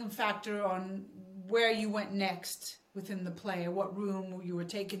deciding factor on where you went next within the play, or what room you were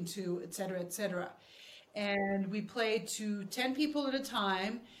taken to, et cetera, et cetera. And we played to 10 people at a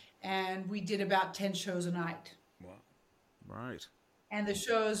time, and we did about 10 shows a night. Wow. Right. And the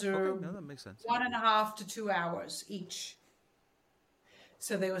shows are that makes sense. 1.5 to 2 hours each.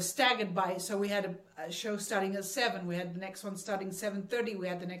 So they were staggered by, so we had a show starting at 7, we had the next one starting 7:30, we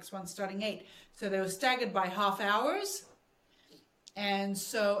had the next one starting 8. So they were staggered by half hours. And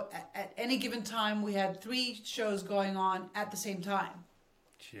so at any given time, we had 3 shows going on at the same time.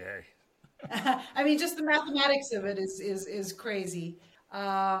 Jay. I mean, just the mathematics of it is crazy.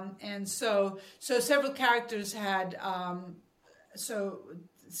 And so several characters had,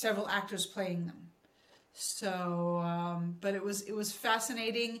 several actors playing them. So, but it was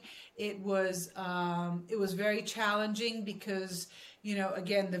fascinating. It was very challenging because,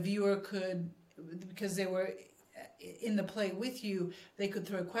 again, the viewer could, because they were in the play with you, they could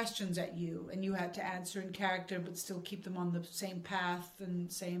throw questions at you, and you had to answer in character, but still keep them on the same path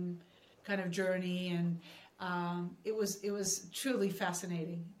and same kind of journey. And it was truly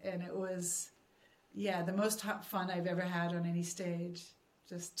fascinating, and it was, the most fun I've ever had on any stage.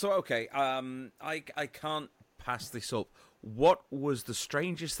 So, okay, I can't pass this up. What was the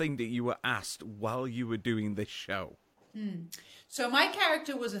strangest thing that you were asked while you were doing this show? So my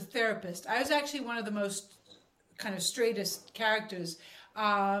character was a therapist. I was actually one of the most kind of straightest characters.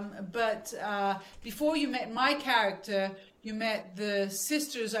 But before you met my character, you met the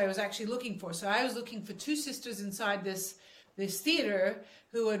sisters I was actually looking for. So I was looking for 2 sisters inside this theater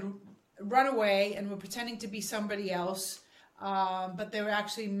who had run away and were pretending to be somebody else. But they were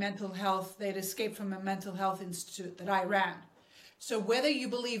actually mental health. They'd escaped from a mental health institute that I ran. So whether you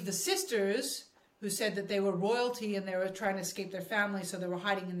believe the sisters who said that they were royalty and they were trying to escape their family, so they were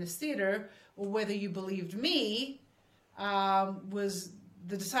hiding in this theater, or whether you believed me, was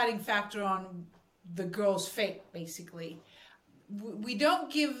the deciding factor on the girl's fate, basically. We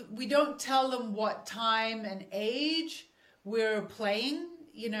don't tell them what time and age we're playing,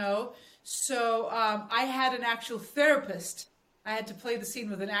 So I had an actual therapist. I had to play the scene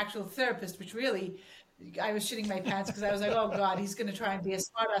with an actual therapist, which really, I was shitting my pants because I was like, oh God, he's going to try and be a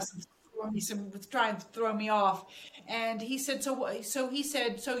smartass and try and throw me off. And he said,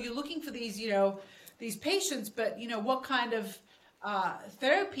 so you're looking for these, these patients, but what kind of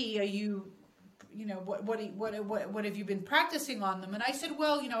therapy are you, what have you been practicing on them? And I said,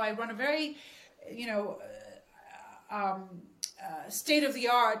 well, I run a very you know, state of the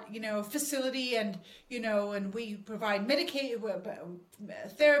art, you know, facility, and you know, and we provide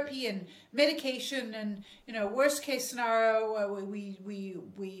therapy and medication, and you know, worst case scenario, we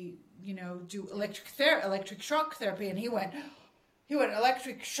you know, do electric shock therapy. And he went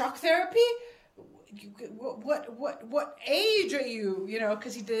electric shock therapy. What age are you? You know,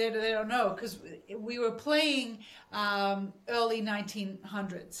 because they don't know, because we were playing early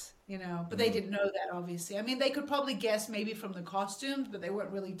 1900s. You know, but they didn't know that, obviously. I mean, they could probably guess maybe from the costumes, but they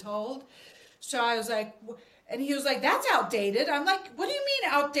weren't really told. So I was like, and he was like, "That's outdated." I'm like, "What do you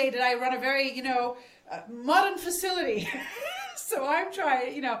mean outdated? I run a very, you know, modern facility." So I'm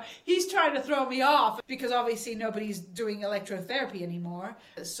trying, you know, he's trying to throw me off because obviously nobody's doing electrotherapy anymore.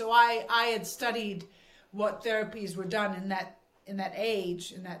 So I had studied what therapies were done in that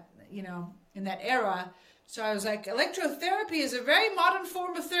age, in that, you know, in that era. So I was like, electrotherapy is a very modern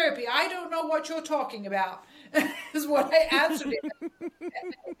form of therapy. I don't know what you're talking about, is what I answered him.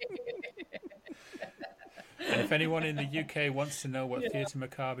 And if anyone in the UK wants to know what Theatre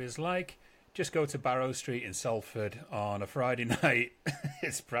Macabre is like, just go to Barrow Street in Salford on a Friday night.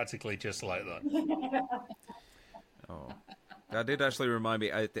 It's practically just like that. Oh, that did actually remind me.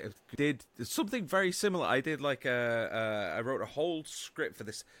 I did something very similar. I did like I wrote a whole script for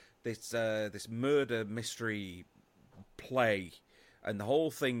this murder mystery play, and the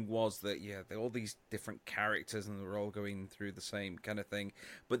whole thing was that all these different characters and they're all going through the same kind of thing.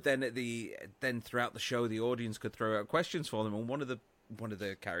 But then then throughout the show, the audience could throw out questions for them, and one of the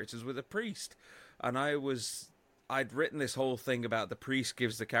characters was a priest, and I'd written this whole thing about the priest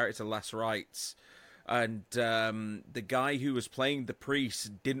gives the character last rites, and the guy who was playing the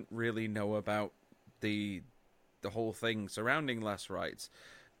priest didn't really know about the whole thing surrounding last rites.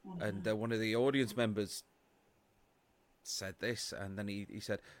 And one of the audience members said this, and then he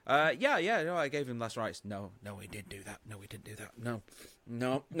said, no, I gave him last rites. No, he didn't do that. No, he didn't do that. No.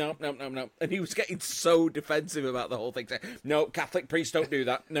 And he was getting so defensive about the whole thing, saying, no, Catholic priests don't do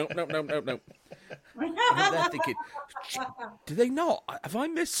that. No. And I'm there thinking, do they not? Have I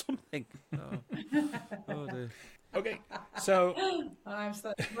missed something? Oh dear. Okay, so... I'm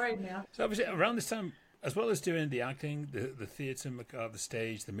so worried now. So obviously around this time, as well as doing the acting, the theatre, the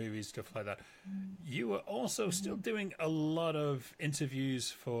stage, the movies, stuff like that, you were also still doing a lot of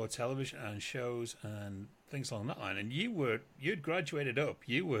interviews for television and shows and things along that line. And you'd graduated up.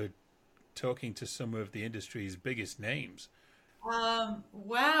 You were talking to some of the industry's biggest names.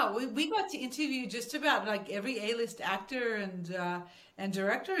 Wow, we got to interview just about like every A-list actor and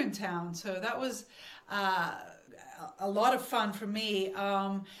director in town. So that was a lot of fun for me.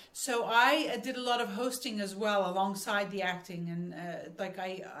 So I did a lot of hosting as well alongside the acting, and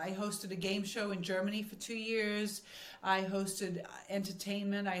I hosted a game show in Germany for 2 years. I hosted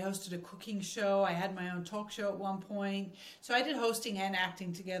entertainment. I hosted a cooking show. I had my own talk show at one point. So I did hosting and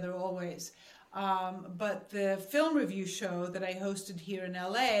acting together always. But the film review show that I hosted here in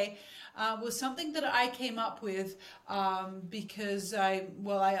LA was something that I came up with because I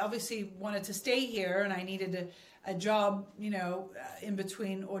obviously wanted to stay here, and I needed a job, in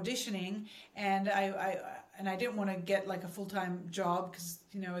between auditioning, and I didn't want to get like a full-time job because,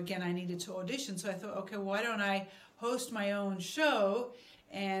 again, I needed to audition. So I thought, okay, why don't I host my own show?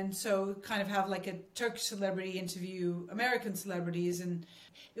 And so kind of have like a Turkish celebrity interview American celebrities, and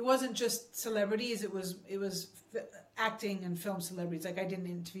it wasn't just celebrities, it was acting and film celebrities. Like I didn't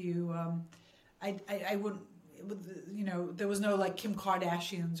interview, I wouldn't, there was no like Kim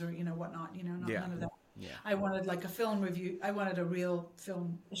Kardashians or, whatnot, none of that. Yeah. I wanted like a film review. I wanted a real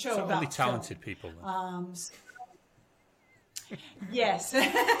film show about only talented film. People. Yes.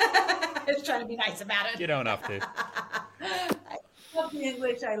 I was trying to be nice about it. You don't have to. I love the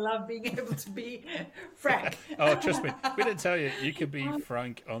English. I love being able to be frank. Oh, trust me. We didn't tell you. You can be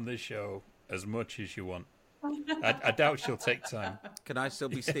frank on this show as much as you want. I doubt she'll take time. Can I still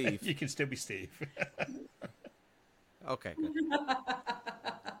be Steve? You can still be Steve. Okay, good.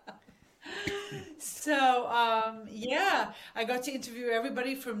 So, I got to interview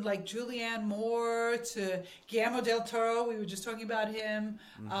everybody from like Julianne Moore to Guillermo del Toro. We were just talking about him.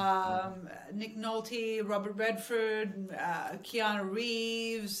 Nick Nolte, Robert Redford, Keanu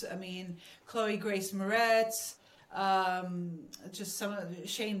Reeves. Chloe Grace Moretz. Just some of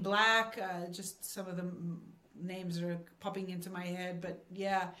Shane Black. Just some of the names are popping into my head, but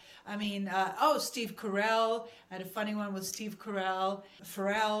yeah, Steve Carell. I had a funny one with Steve Carell,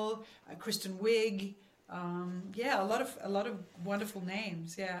 Pharrell, Kristen Wiig, yeah, a lot of wonderful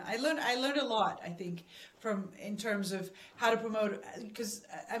names. Yeah, I learned a lot. I think in terms of how to promote, because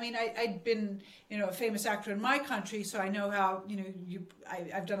I mean I'd been a famous actor in my country, so I know how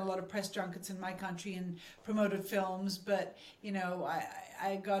I've done a lot of press junkets in my country and promoted films, but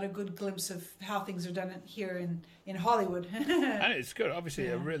I got a good glimpse of how things are done here in Hollywood. And it's good, obviously,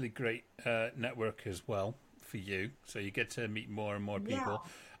 a really great network as well for you, so you get to meet more and more people.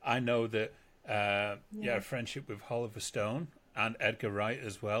 I know that you had a friendship with Oliver Stone and Edgar Wright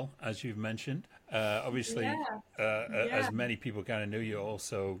as well, as you've mentioned. Obviously, as many people kind of knew, you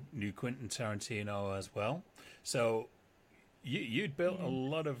also knew Quentin Tarantino as well. So you'd built a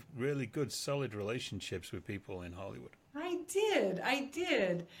lot of really good, solid relationships with people in Hollywood. I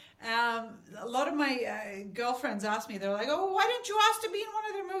did. A lot of my girlfriends asked me, they're like, "Oh, why didn't you ask to be in one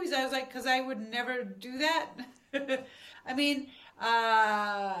of their movies?" I was like, because I would never do that. I mean,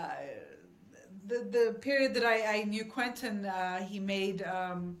 the period that I knew Quentin, he made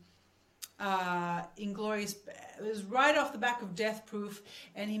Inglourious. It was right off the back of Death Proof,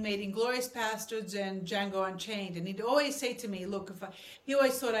 and he made Inglourious Bastards and Django Unchained. And he'd always say to me, "Look, he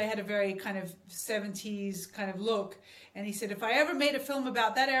always thought I had a very kind of 70s kind of look." And he said, "If I ever made a film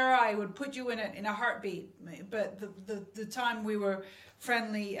about that era, I would put you in a heartbeat." But the time we were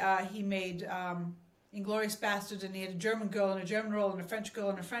friendly, he made Inglourious Bastards, and he had a German girl in a German role and a French girl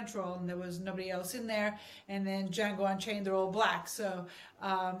in a French role, and there was nobody else in there. And then Django Unchained, they're all black. So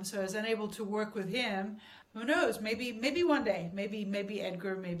so I was unable to work with him. Who knows? Maybe one day. Maybe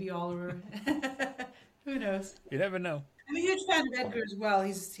Edgar. Maybe Oliver. Who knows? You never know. I'm a huge fan of Edgar as well.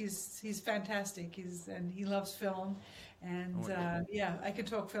 He's fantastic. He loves film, and I could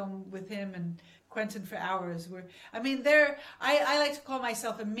talk film with him and Quentin for hours. I like to call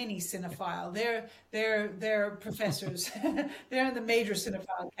myself a mini cinephile. They're professors. They're in the major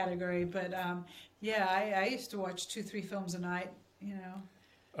cinephile category. But I used to watch 2-3 films a night.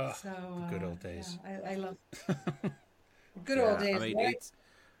 Good old days. Yeah, I love good old days. I mean, right?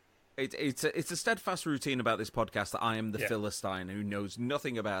 It's a steadfast routine about this podcast that I am the Philistine who knows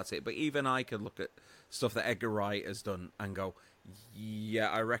nothing about it. But even I can look at stuff that Edgar Wright has done and go, yeah,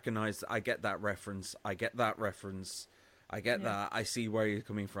 I recognize, I get that reference. I get that. I see where you're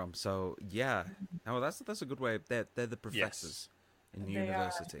coming from. So yeah, that's a good way. They're the professors in the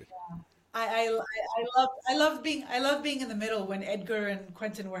university. I love being in the middle when Edgar and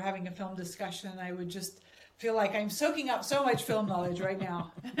Quentin were having a film discussion. I would just feel like I'm soaking up so much film knowledge right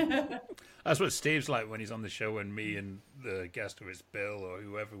now. That's what Steve's like when he's on the show, and me and the guest, or it's Bill or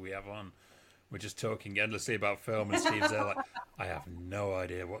whoever we have on, we're just talking endlessly about film, and Steve's there like, I have no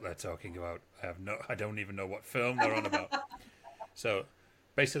idea what they're talking about. I don't even know what film they're on about. So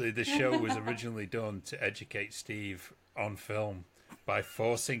basically, the show was originally done to educate Steve on film by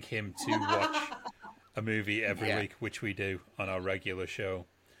forcing him to watch a movie every week, which we do on our regular show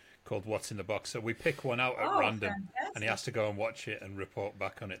called What's in the Box. So we pick one out at random, fantastic. And he has to go and watch it and report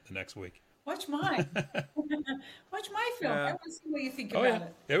back on it the next week. Watch mine. Watch my film. I want to see what you think about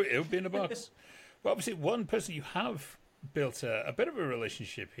it. It'll be in the box. Well, obviously, one person you have built a bit of a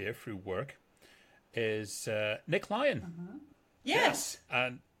relationship here through work is Nick Lyon. Uh-huh. Yes.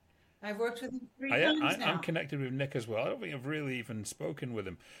 And I've worked with him 3 times now. I'm connected with Nick as well. I don't think I've really even spoken with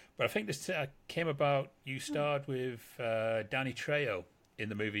him. But I think this came about, you starred with Danny Trejo in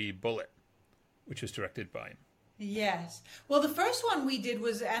the movie Bullet, which was directed by him. Yes. Well, the first one we did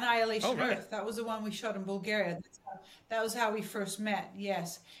was Annihilation right. Earth. That was the one we shot in Bulgaria. That was how we first met,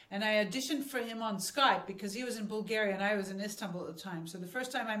 yes. And I auditioned for him on Skype because he was in Bulgaria and I was in Istanbul at the time. So the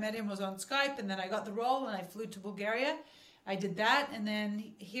first time I met him was on Skype, and then I got the role and I flew to Bulgaria. I did that, and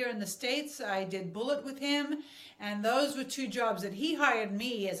then here in the States, I did Bullet with him, and those were 2 jobs that he hired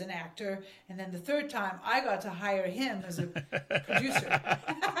me as an actor, and then the third time, I got to hire him as a producer.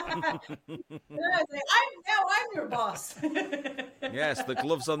 And I was like, I'm your boss. Yes, the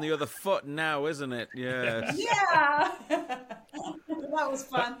glove's on the other foot now, isn't it? Yes. Yeah. That was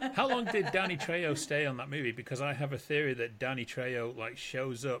fun. How long did Danny Trejo stay on that movie? Because I have a theory that Danny Trejo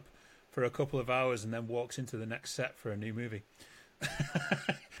shows up for a couple of hours and then walks into the next set for a new movie.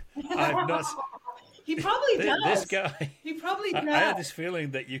 I've not. He probably does. This guy. He probably does. I had this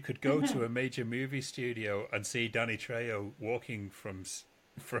feeling that you could go to a major movie studio and see Danny Trejo walking from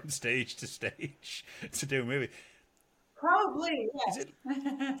stage to stage to do a movie. Probably, yes.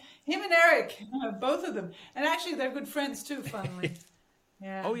 Him and Eric, both of them, and actually they're good friends too. Funnily.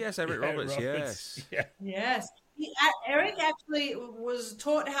 Yeah. Oh yes, Eric Roberts. Yes. Yeah. Yes. Eric actually was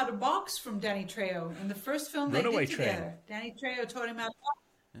taught how to box from Danny Trejo in the first film they did together. Danny Trejo taught him how to box.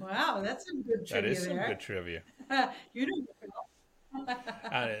 Wow, that's some good trivia there. That is some good trivia. You know.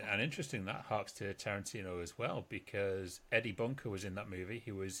 and interesting, that harks to Tarantino as well, because Eddie Bunker was in that movie.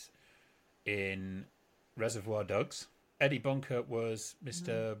 He was in Reservoir Dogs. Eddie Bunker was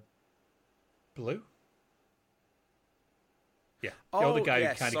Mr. Blue. Yeah, the older guy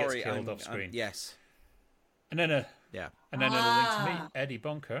who kind of gets killed off screen. Yes. And then a link to me. Eddie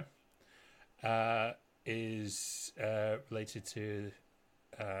Bunker is related to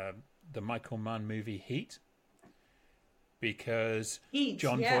the Michael Mann movie Heat, because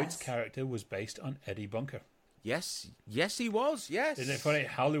John Voight's character was based on Eddie Bunker. Yes, he was. Yes. Isn't it funny?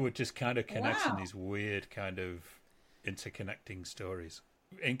 Hollywood just kind of connects in these weird kind of interconnecting stories.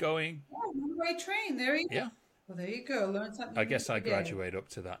 And going... Right train. There you go. Yeah. Well, there you go. Learn something. I guess I graduate up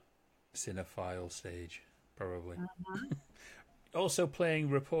to that cinephile stage, probably. Also playing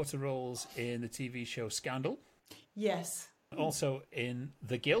reporter roles in the TV show Scandal. Yes. Also in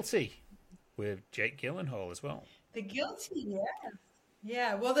The Guilty with Jake Gyllenhaal as well. The Guilty, yes.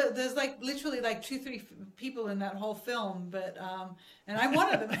 Yeah, well, there's like literally like 2-3 people in that whole film, but and I'm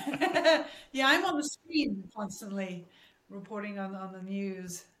one of them. Yeah, I'm on the screen constantly reporting on the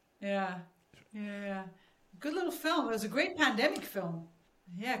news. Yeah. Good little film. It was a great pandemic film.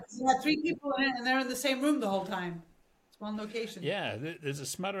 Yeah, because you had 3 people in it and they're in the same room the whole time. It's one location. Yeah, there's a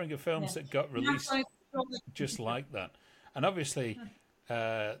smattering of films that got released just like that. And obviously,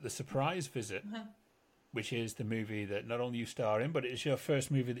 The Surprise Visit, which is the movie that not only you star in, but it's your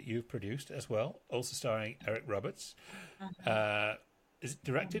first movie that you've produced as well, also starring Eric Roberts. Is it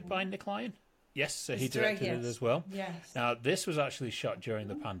directed by Nick Lyon? Yes, so he directed it as well. Yes. Now, this was actually shot during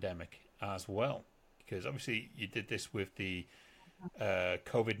the pandemic as well, because obviously you did this with the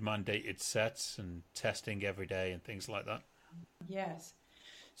COVID-mandated sets and testing every day and things like that. Yes.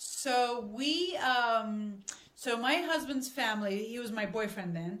 So so my husband's family, he was my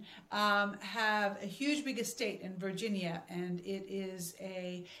boyfriend then, have a huge big estate in Virginia, and it's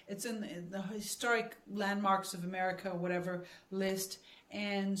in the historic landmarks of America, whatever list,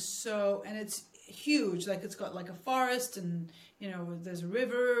 and it's huge. Like, it's got like a forest, and there's a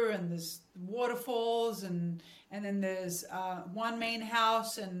river, and there's waterfalls, and then there's one main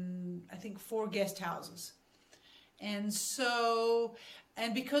house, and I think 4 guest houses. And so,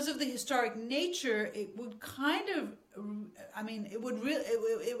 and because of the historic nature, it would kind of, it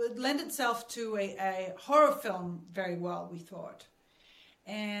would lend itself to a horror film very well, we thought.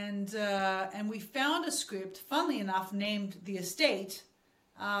 And we found a script, funnily enough, named The Estate,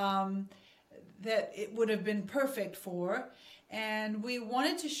 that it would have been perfect for. And we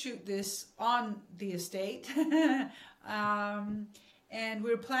wanted to shoot this on the estate. And we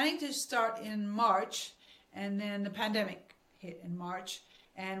were planning to start in March. And then the pandemic hit in March,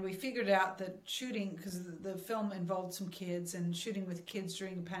 and we figured out that shooting, because the film involved some kids, and shooting with kids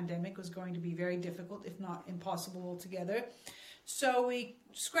during the pandemic was going to be very difficult, if not impossible altogether. So we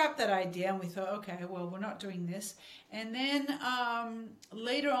scrapped that idea, and we thought, okay, well, we're not doing this. And then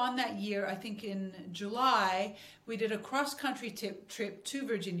later on that year, I think in July, we did a cross-country trip to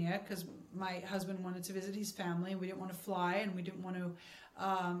Virginia, because my husband wanted to visit his family, and we didn't want to fly, and we didn't want to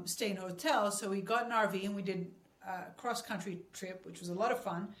stay in a hotel, so we got an RV and we did a cross-country trip, which was a lot of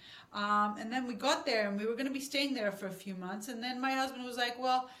fun. And then we got there, and we were going to be staying there for a few months, and then my husband was like,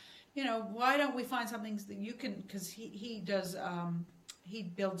 well, why don't we find something that you can, because he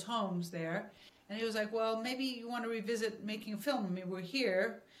builds homes there, and he was like, well, maybe you want to revisit making a film. I mean, we're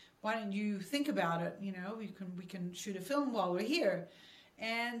here, why don't you think about it? We can shoot a film while we're here.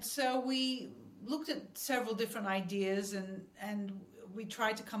 And so we looked at several different ideas, and we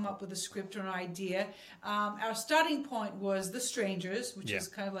tried to come up with a script or an idea. Our starting point was The Strangers, which is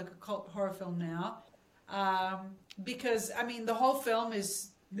kind of like a cult horror film now. Because, the whole film is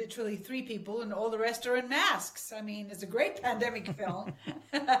literally 3 people and all the rest are in masks. It's a great pandemic film.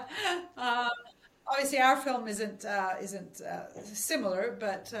 Obviously, our film isn't similar,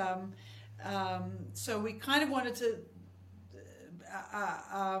 but so we kind of wanted to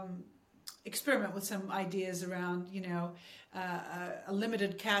experiment with some ideas around, a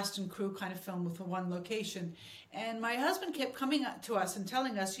limited cast and crew kind of film with one location. And my husband kept coming up to us and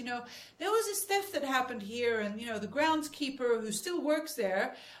telling us, there was this theft that happened here, and the groundskeeper who still works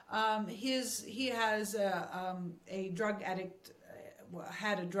there, he has a drug addict,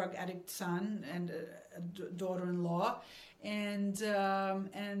 had a drug addict son and a daughter-in-law, and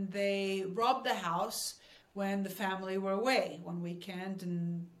they robbed the house when the family were away one weekend,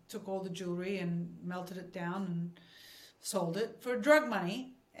 and took all the jewelry and melted it down and sold it for drug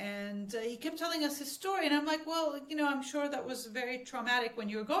money. And he kept telling us his story, and I'm like, well, I'm sure that was very traumatic when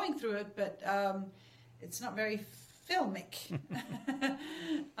you were going through it, but it's not very filmic.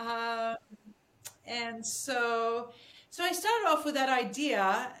 And so So I started off with that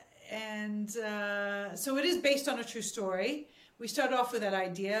idea, and so it is based on a true story. We started off with that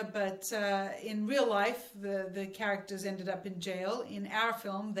idea, but in real life, the characters ended up in jail. In our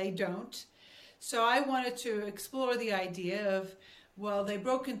film, they don't. So I wanted to explore the idea of, well, they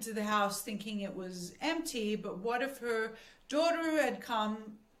broke into the house thinking it was empty, but what if her daughter had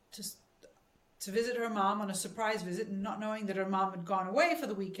come to visit her mom on a surprise visit, and not knowing that her mom had gone away for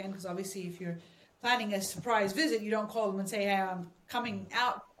the weekend, because obviously if you're planning a surprise visit, you don't call them and say, hey, I'm coming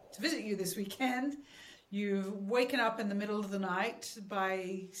out to visit you this weekend. You've waken up in the middle of the night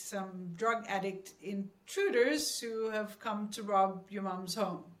by some drug addict intruders who have come to rob your mom's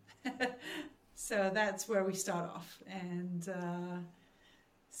home. So that's where we start off. And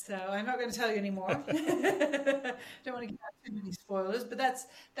so I'm not going to tell you anymore. Don't want to give out too many spoilers, but that's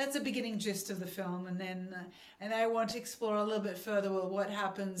the beginning gist of the film. And then and I want to explore a little bit further, well, what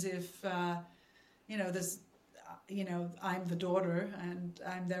happens if, there's, I'm the daughter and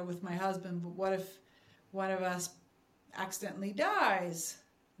I'm there with my husband, but what if one of us accidentally dies?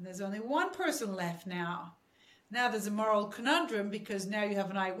 And there's only one person left now. Now there's a moral conundrum because now you have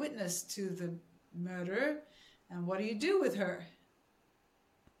an eyewitness to the murder, and what do you do with her?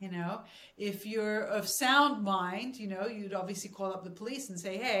 If you're of sound mind, you'd obviously call up the police and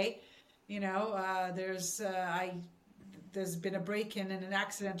say, hey, there's been a break-in and an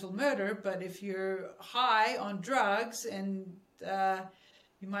accidental murder. But if you're high on drugs and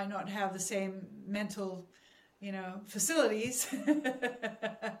you might not have the same mental, facilities,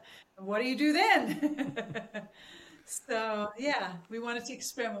 what do you do then? So, yeah, we wanted to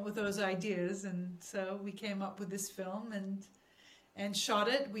experiment with those ideas. And so we came up with this film and shot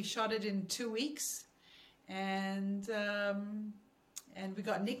it. We shot it in 2 weeks. And we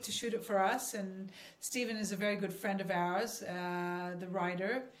got Nick to shoot it for us. And Stephen is a very good friend of ours, the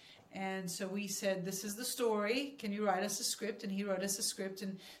writer. And so we said, this is the story. Can you write us a script? And he wrote us a script.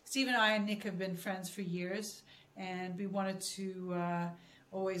 And Steve and I and Nick have been friends for years. And we wanted to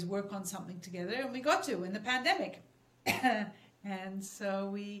always work on something together. And we got to in the pandemic. And so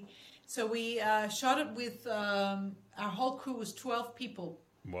we shot it with, our whole crew was 12 people.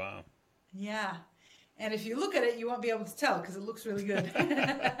 Wow. Yeah. And if you look at it, you won't be able to tell because it looks really good.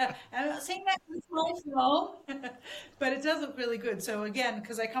 I'm not saying that it's my film, but it does look really good. So again,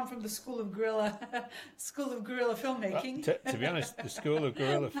 because I come from the school of guerrilla filmmaking. To be honest, the school of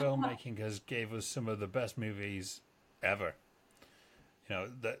guerrilla filmmaking has gave us some of the best movies ever.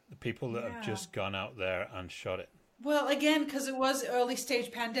 The people that have just gone out there and shot it. Well, again, because it was early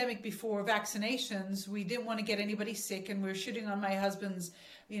stage pandemic before vaccinations, we didn't want to get anybody sick, and we were shooting on my husband's,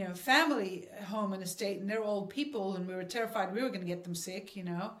 family home and estate, and they're old people, and we were terrified we were going to get them sick. You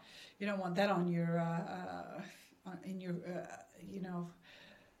don't want that on your,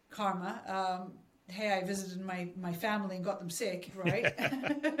 karma. Hey, I visited my family and got them sick, right?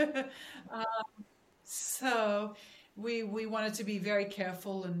 So we wanted to be very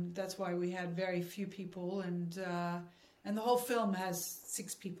careful, and that's why we had very few people, and the whole film has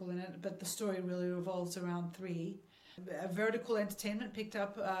 6 people in it, but the story really revolves around 3. Vertical Entertainment picked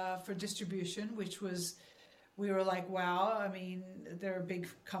up for distribution, which was, we were like, wow. I mean, they're a big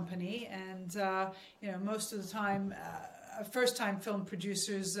company, and most of the time, first-time film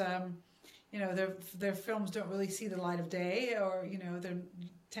producers, their films don't really see the light of day, or they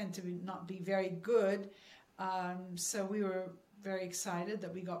tend to not be very good. So we were very excited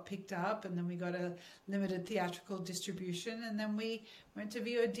that we got picked up, and then we got a limited theatrical distribution, and then we went to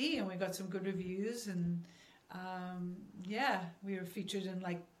VOD and we got some good reviews, and we were featured in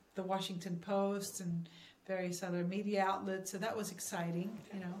like the Washington Post and various other media outlets. So that was exciting,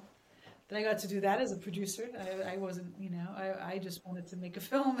 that I got to do that as a producer. I wasn't, I just wanted to make a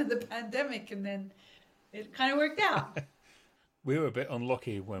film in the pandemic, and then it kind of worked out. We were a bit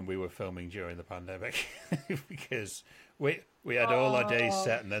unlucky when we were filming during the pandemic because we had all our days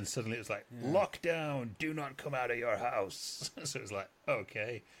set, and then suddenly it was like, lockdown, do not come out of your house. So it was like,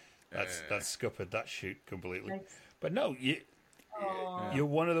 okay, that's scuppered that shoot completely. But no, you're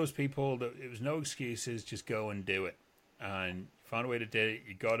one of those people that it was no excuses, just go and do it. And you found a way to do it.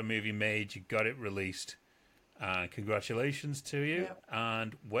 You got a movie made, you got it released. Congratulations to you. Yep.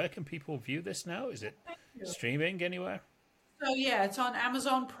 And where can people view this now? Is it streaming anywhere? So yeah, it's on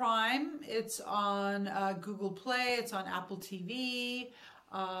Amazon Prime, it's on Google Play, it's on Apple TV,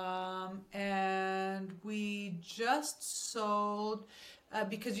 and we just sold,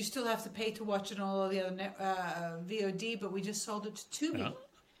 because you still have to pay to watch it on all the other VOD, but we just sold it to Tubi.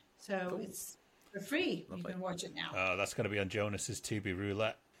 So it's for free. Lovely. You can watch it now. That's going to be on Jonas's Tubi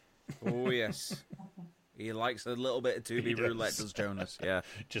Roulette. Oh, yes. He likes a little bit of Tubi Roulette, does Jonas, yeah.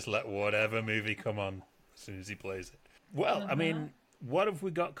 Just let whatever movie come on as soon as he plays it. Well, I mean, what have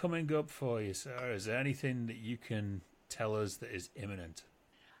we got coming up for you, Sarah? Is there anything that you can tell us that is imminent?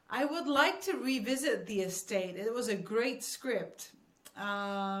 I would like to revisit The Estate. It was a great script.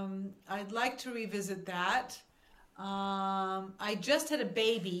 I'd like to revisit that. I just had a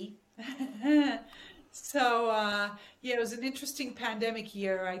baby. So, yeah, it was an interesting pandemic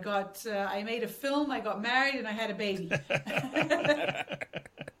year. I made a film, I got married, and I had a baby.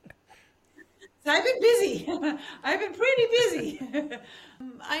 So I've been busy. I've been pretty busy.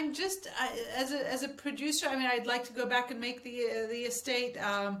 I'm just as a producer. I mean, I'd like to go back and make the estate.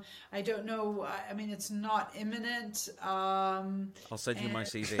 I don't know. I mean, it's not imminent. I'll send you my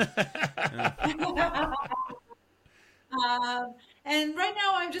CV. And right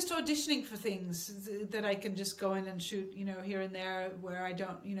now, I'm just auditioning for things that I can just go in and shoot, here and there, where I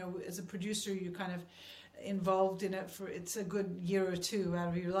don't, as a producer, you kind of involved in it it's a good year or two out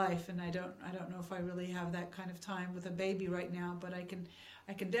of your life, and I don't know if I really have that kind of time with a baby right now, but I can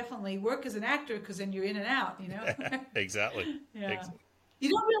definitely work as an actor, because then you're in and out, Exactly. Yeah. You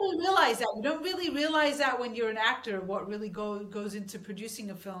don't really realize that. You don't really realize that when you're an actor, what really goes into producing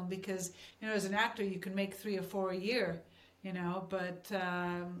a film, because as an actor you can make 3 or 4 a year, but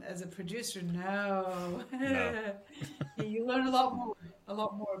as a producer, no. You learn a lot more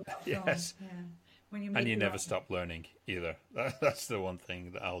about film. Yes. Yeah. And you never stop learning either. That's the one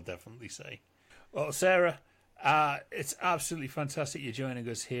thing that I'll definitely say. Well, Sarah, it's absolutely fantastic you're joining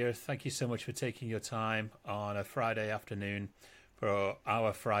us here. Thank you so much for taking your time on a Friday afternoon for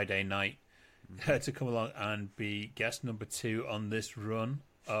our Friday night to come along and be guest number 2 on this run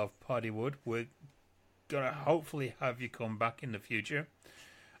of Poddywood. We're going to hopefully have you come back in the future.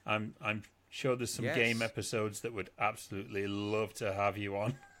 I'm sure there's some game episodes that would absolutely love to have you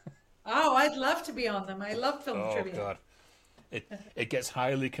on. Oh, I'd love to be on them. I love film trivia. Oh, God. It gets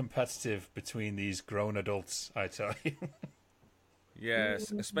highly competitive between these grown adults, I tell you.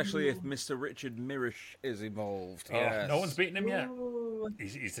 Yes, especially if Mr. Richard Mirish is involved. Oh, yes. No one's beaten him yet.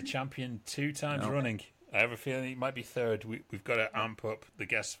 He's the champion 2 times running. I have a feeling he might be 3rd. We've got to amp up the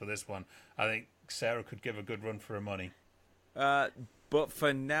guests for this one. I think Sarah could give a good run for her money. But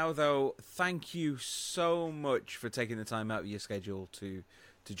for now, though, thank you so much for taking the time out of your schedule to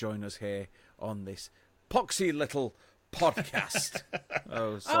join us here on this poxy little podcast.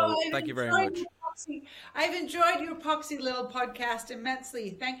 Thank you very much. I've enjoyed your poxy little podcast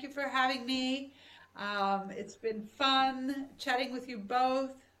immensely. Thank you for having me. It's been fun chatting with you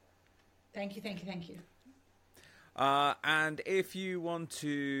both. Thank you. And if you want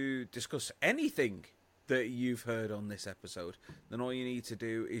to discuss anything that you've heard on this episode, then all you need to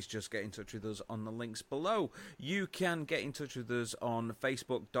do is just get in touch with us on the links below. You can get in touch with us on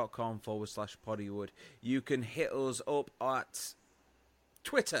facebook.com/Poddywood. You can hit us up at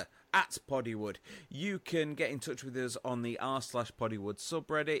Twitter @Poddywood. You can get in touch with us on the r/Poddywood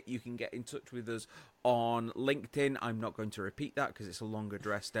subreddit. You can get in touch with us on LinkedIn. I'm not going to repeat that because it's a long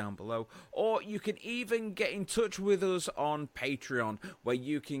address down below. Or you can even get in touch with us on Patreon, where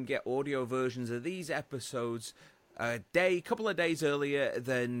you can get audio versions of these episodes couple of days earlier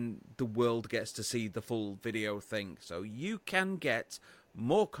than the world gets to see the full video thing. So you can get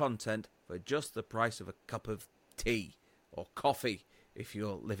more content for just the price of a cup of tea or coffee if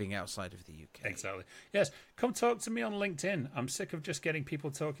you're living outside of the UK. Exactly. Yes, come talk to me on LinkedIn. I'm sick of just getting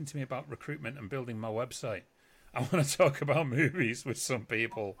people talking to me about recruitment and building my website. I want to talk about movies with some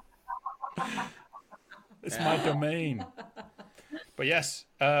people. It's my domain. But yes,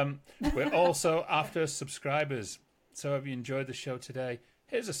 we're also after subscribers. So if you enjoyed the show today,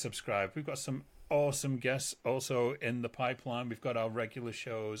 here's a subscribe. We've got some awesome guests also in the pipeline. We've got our regular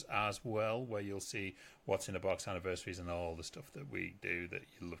shows as well, where you'll see What's in a Box anniversaries and all the stuff that we do that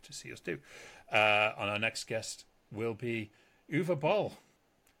you'd love to see us do. On our next guest will be Uwe Boll.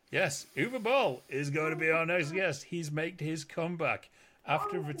 Yes, Uwe Boll is going to be our next guest. He's made his comeback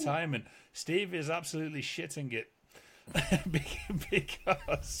after retirement. Steve is absolutely shitting it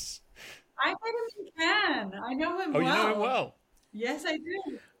because I met him in Cannes. I know him well. Oh, you know him well? Yes, I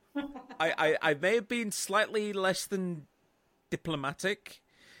do. I may have been slightly less than diplomatic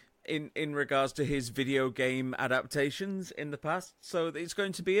in regards to his video game adaptations in the past, so it's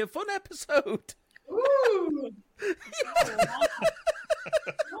going to be a fun episode. Ooh!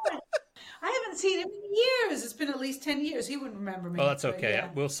 I haven't seen him in years. It's been at least 10 years. He wouldn't remember me. Well, that's okay. Yeah.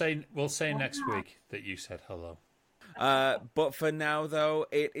 We'll say next week that you said hello. But for now, though,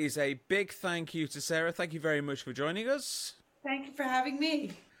 it is a big thank you to Sarah. Thank you very much for joining us. Thank you for having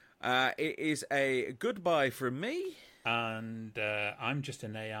me. It is a goodbye from me. And I'm just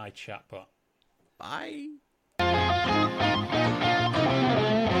an AI chatbot. Bye.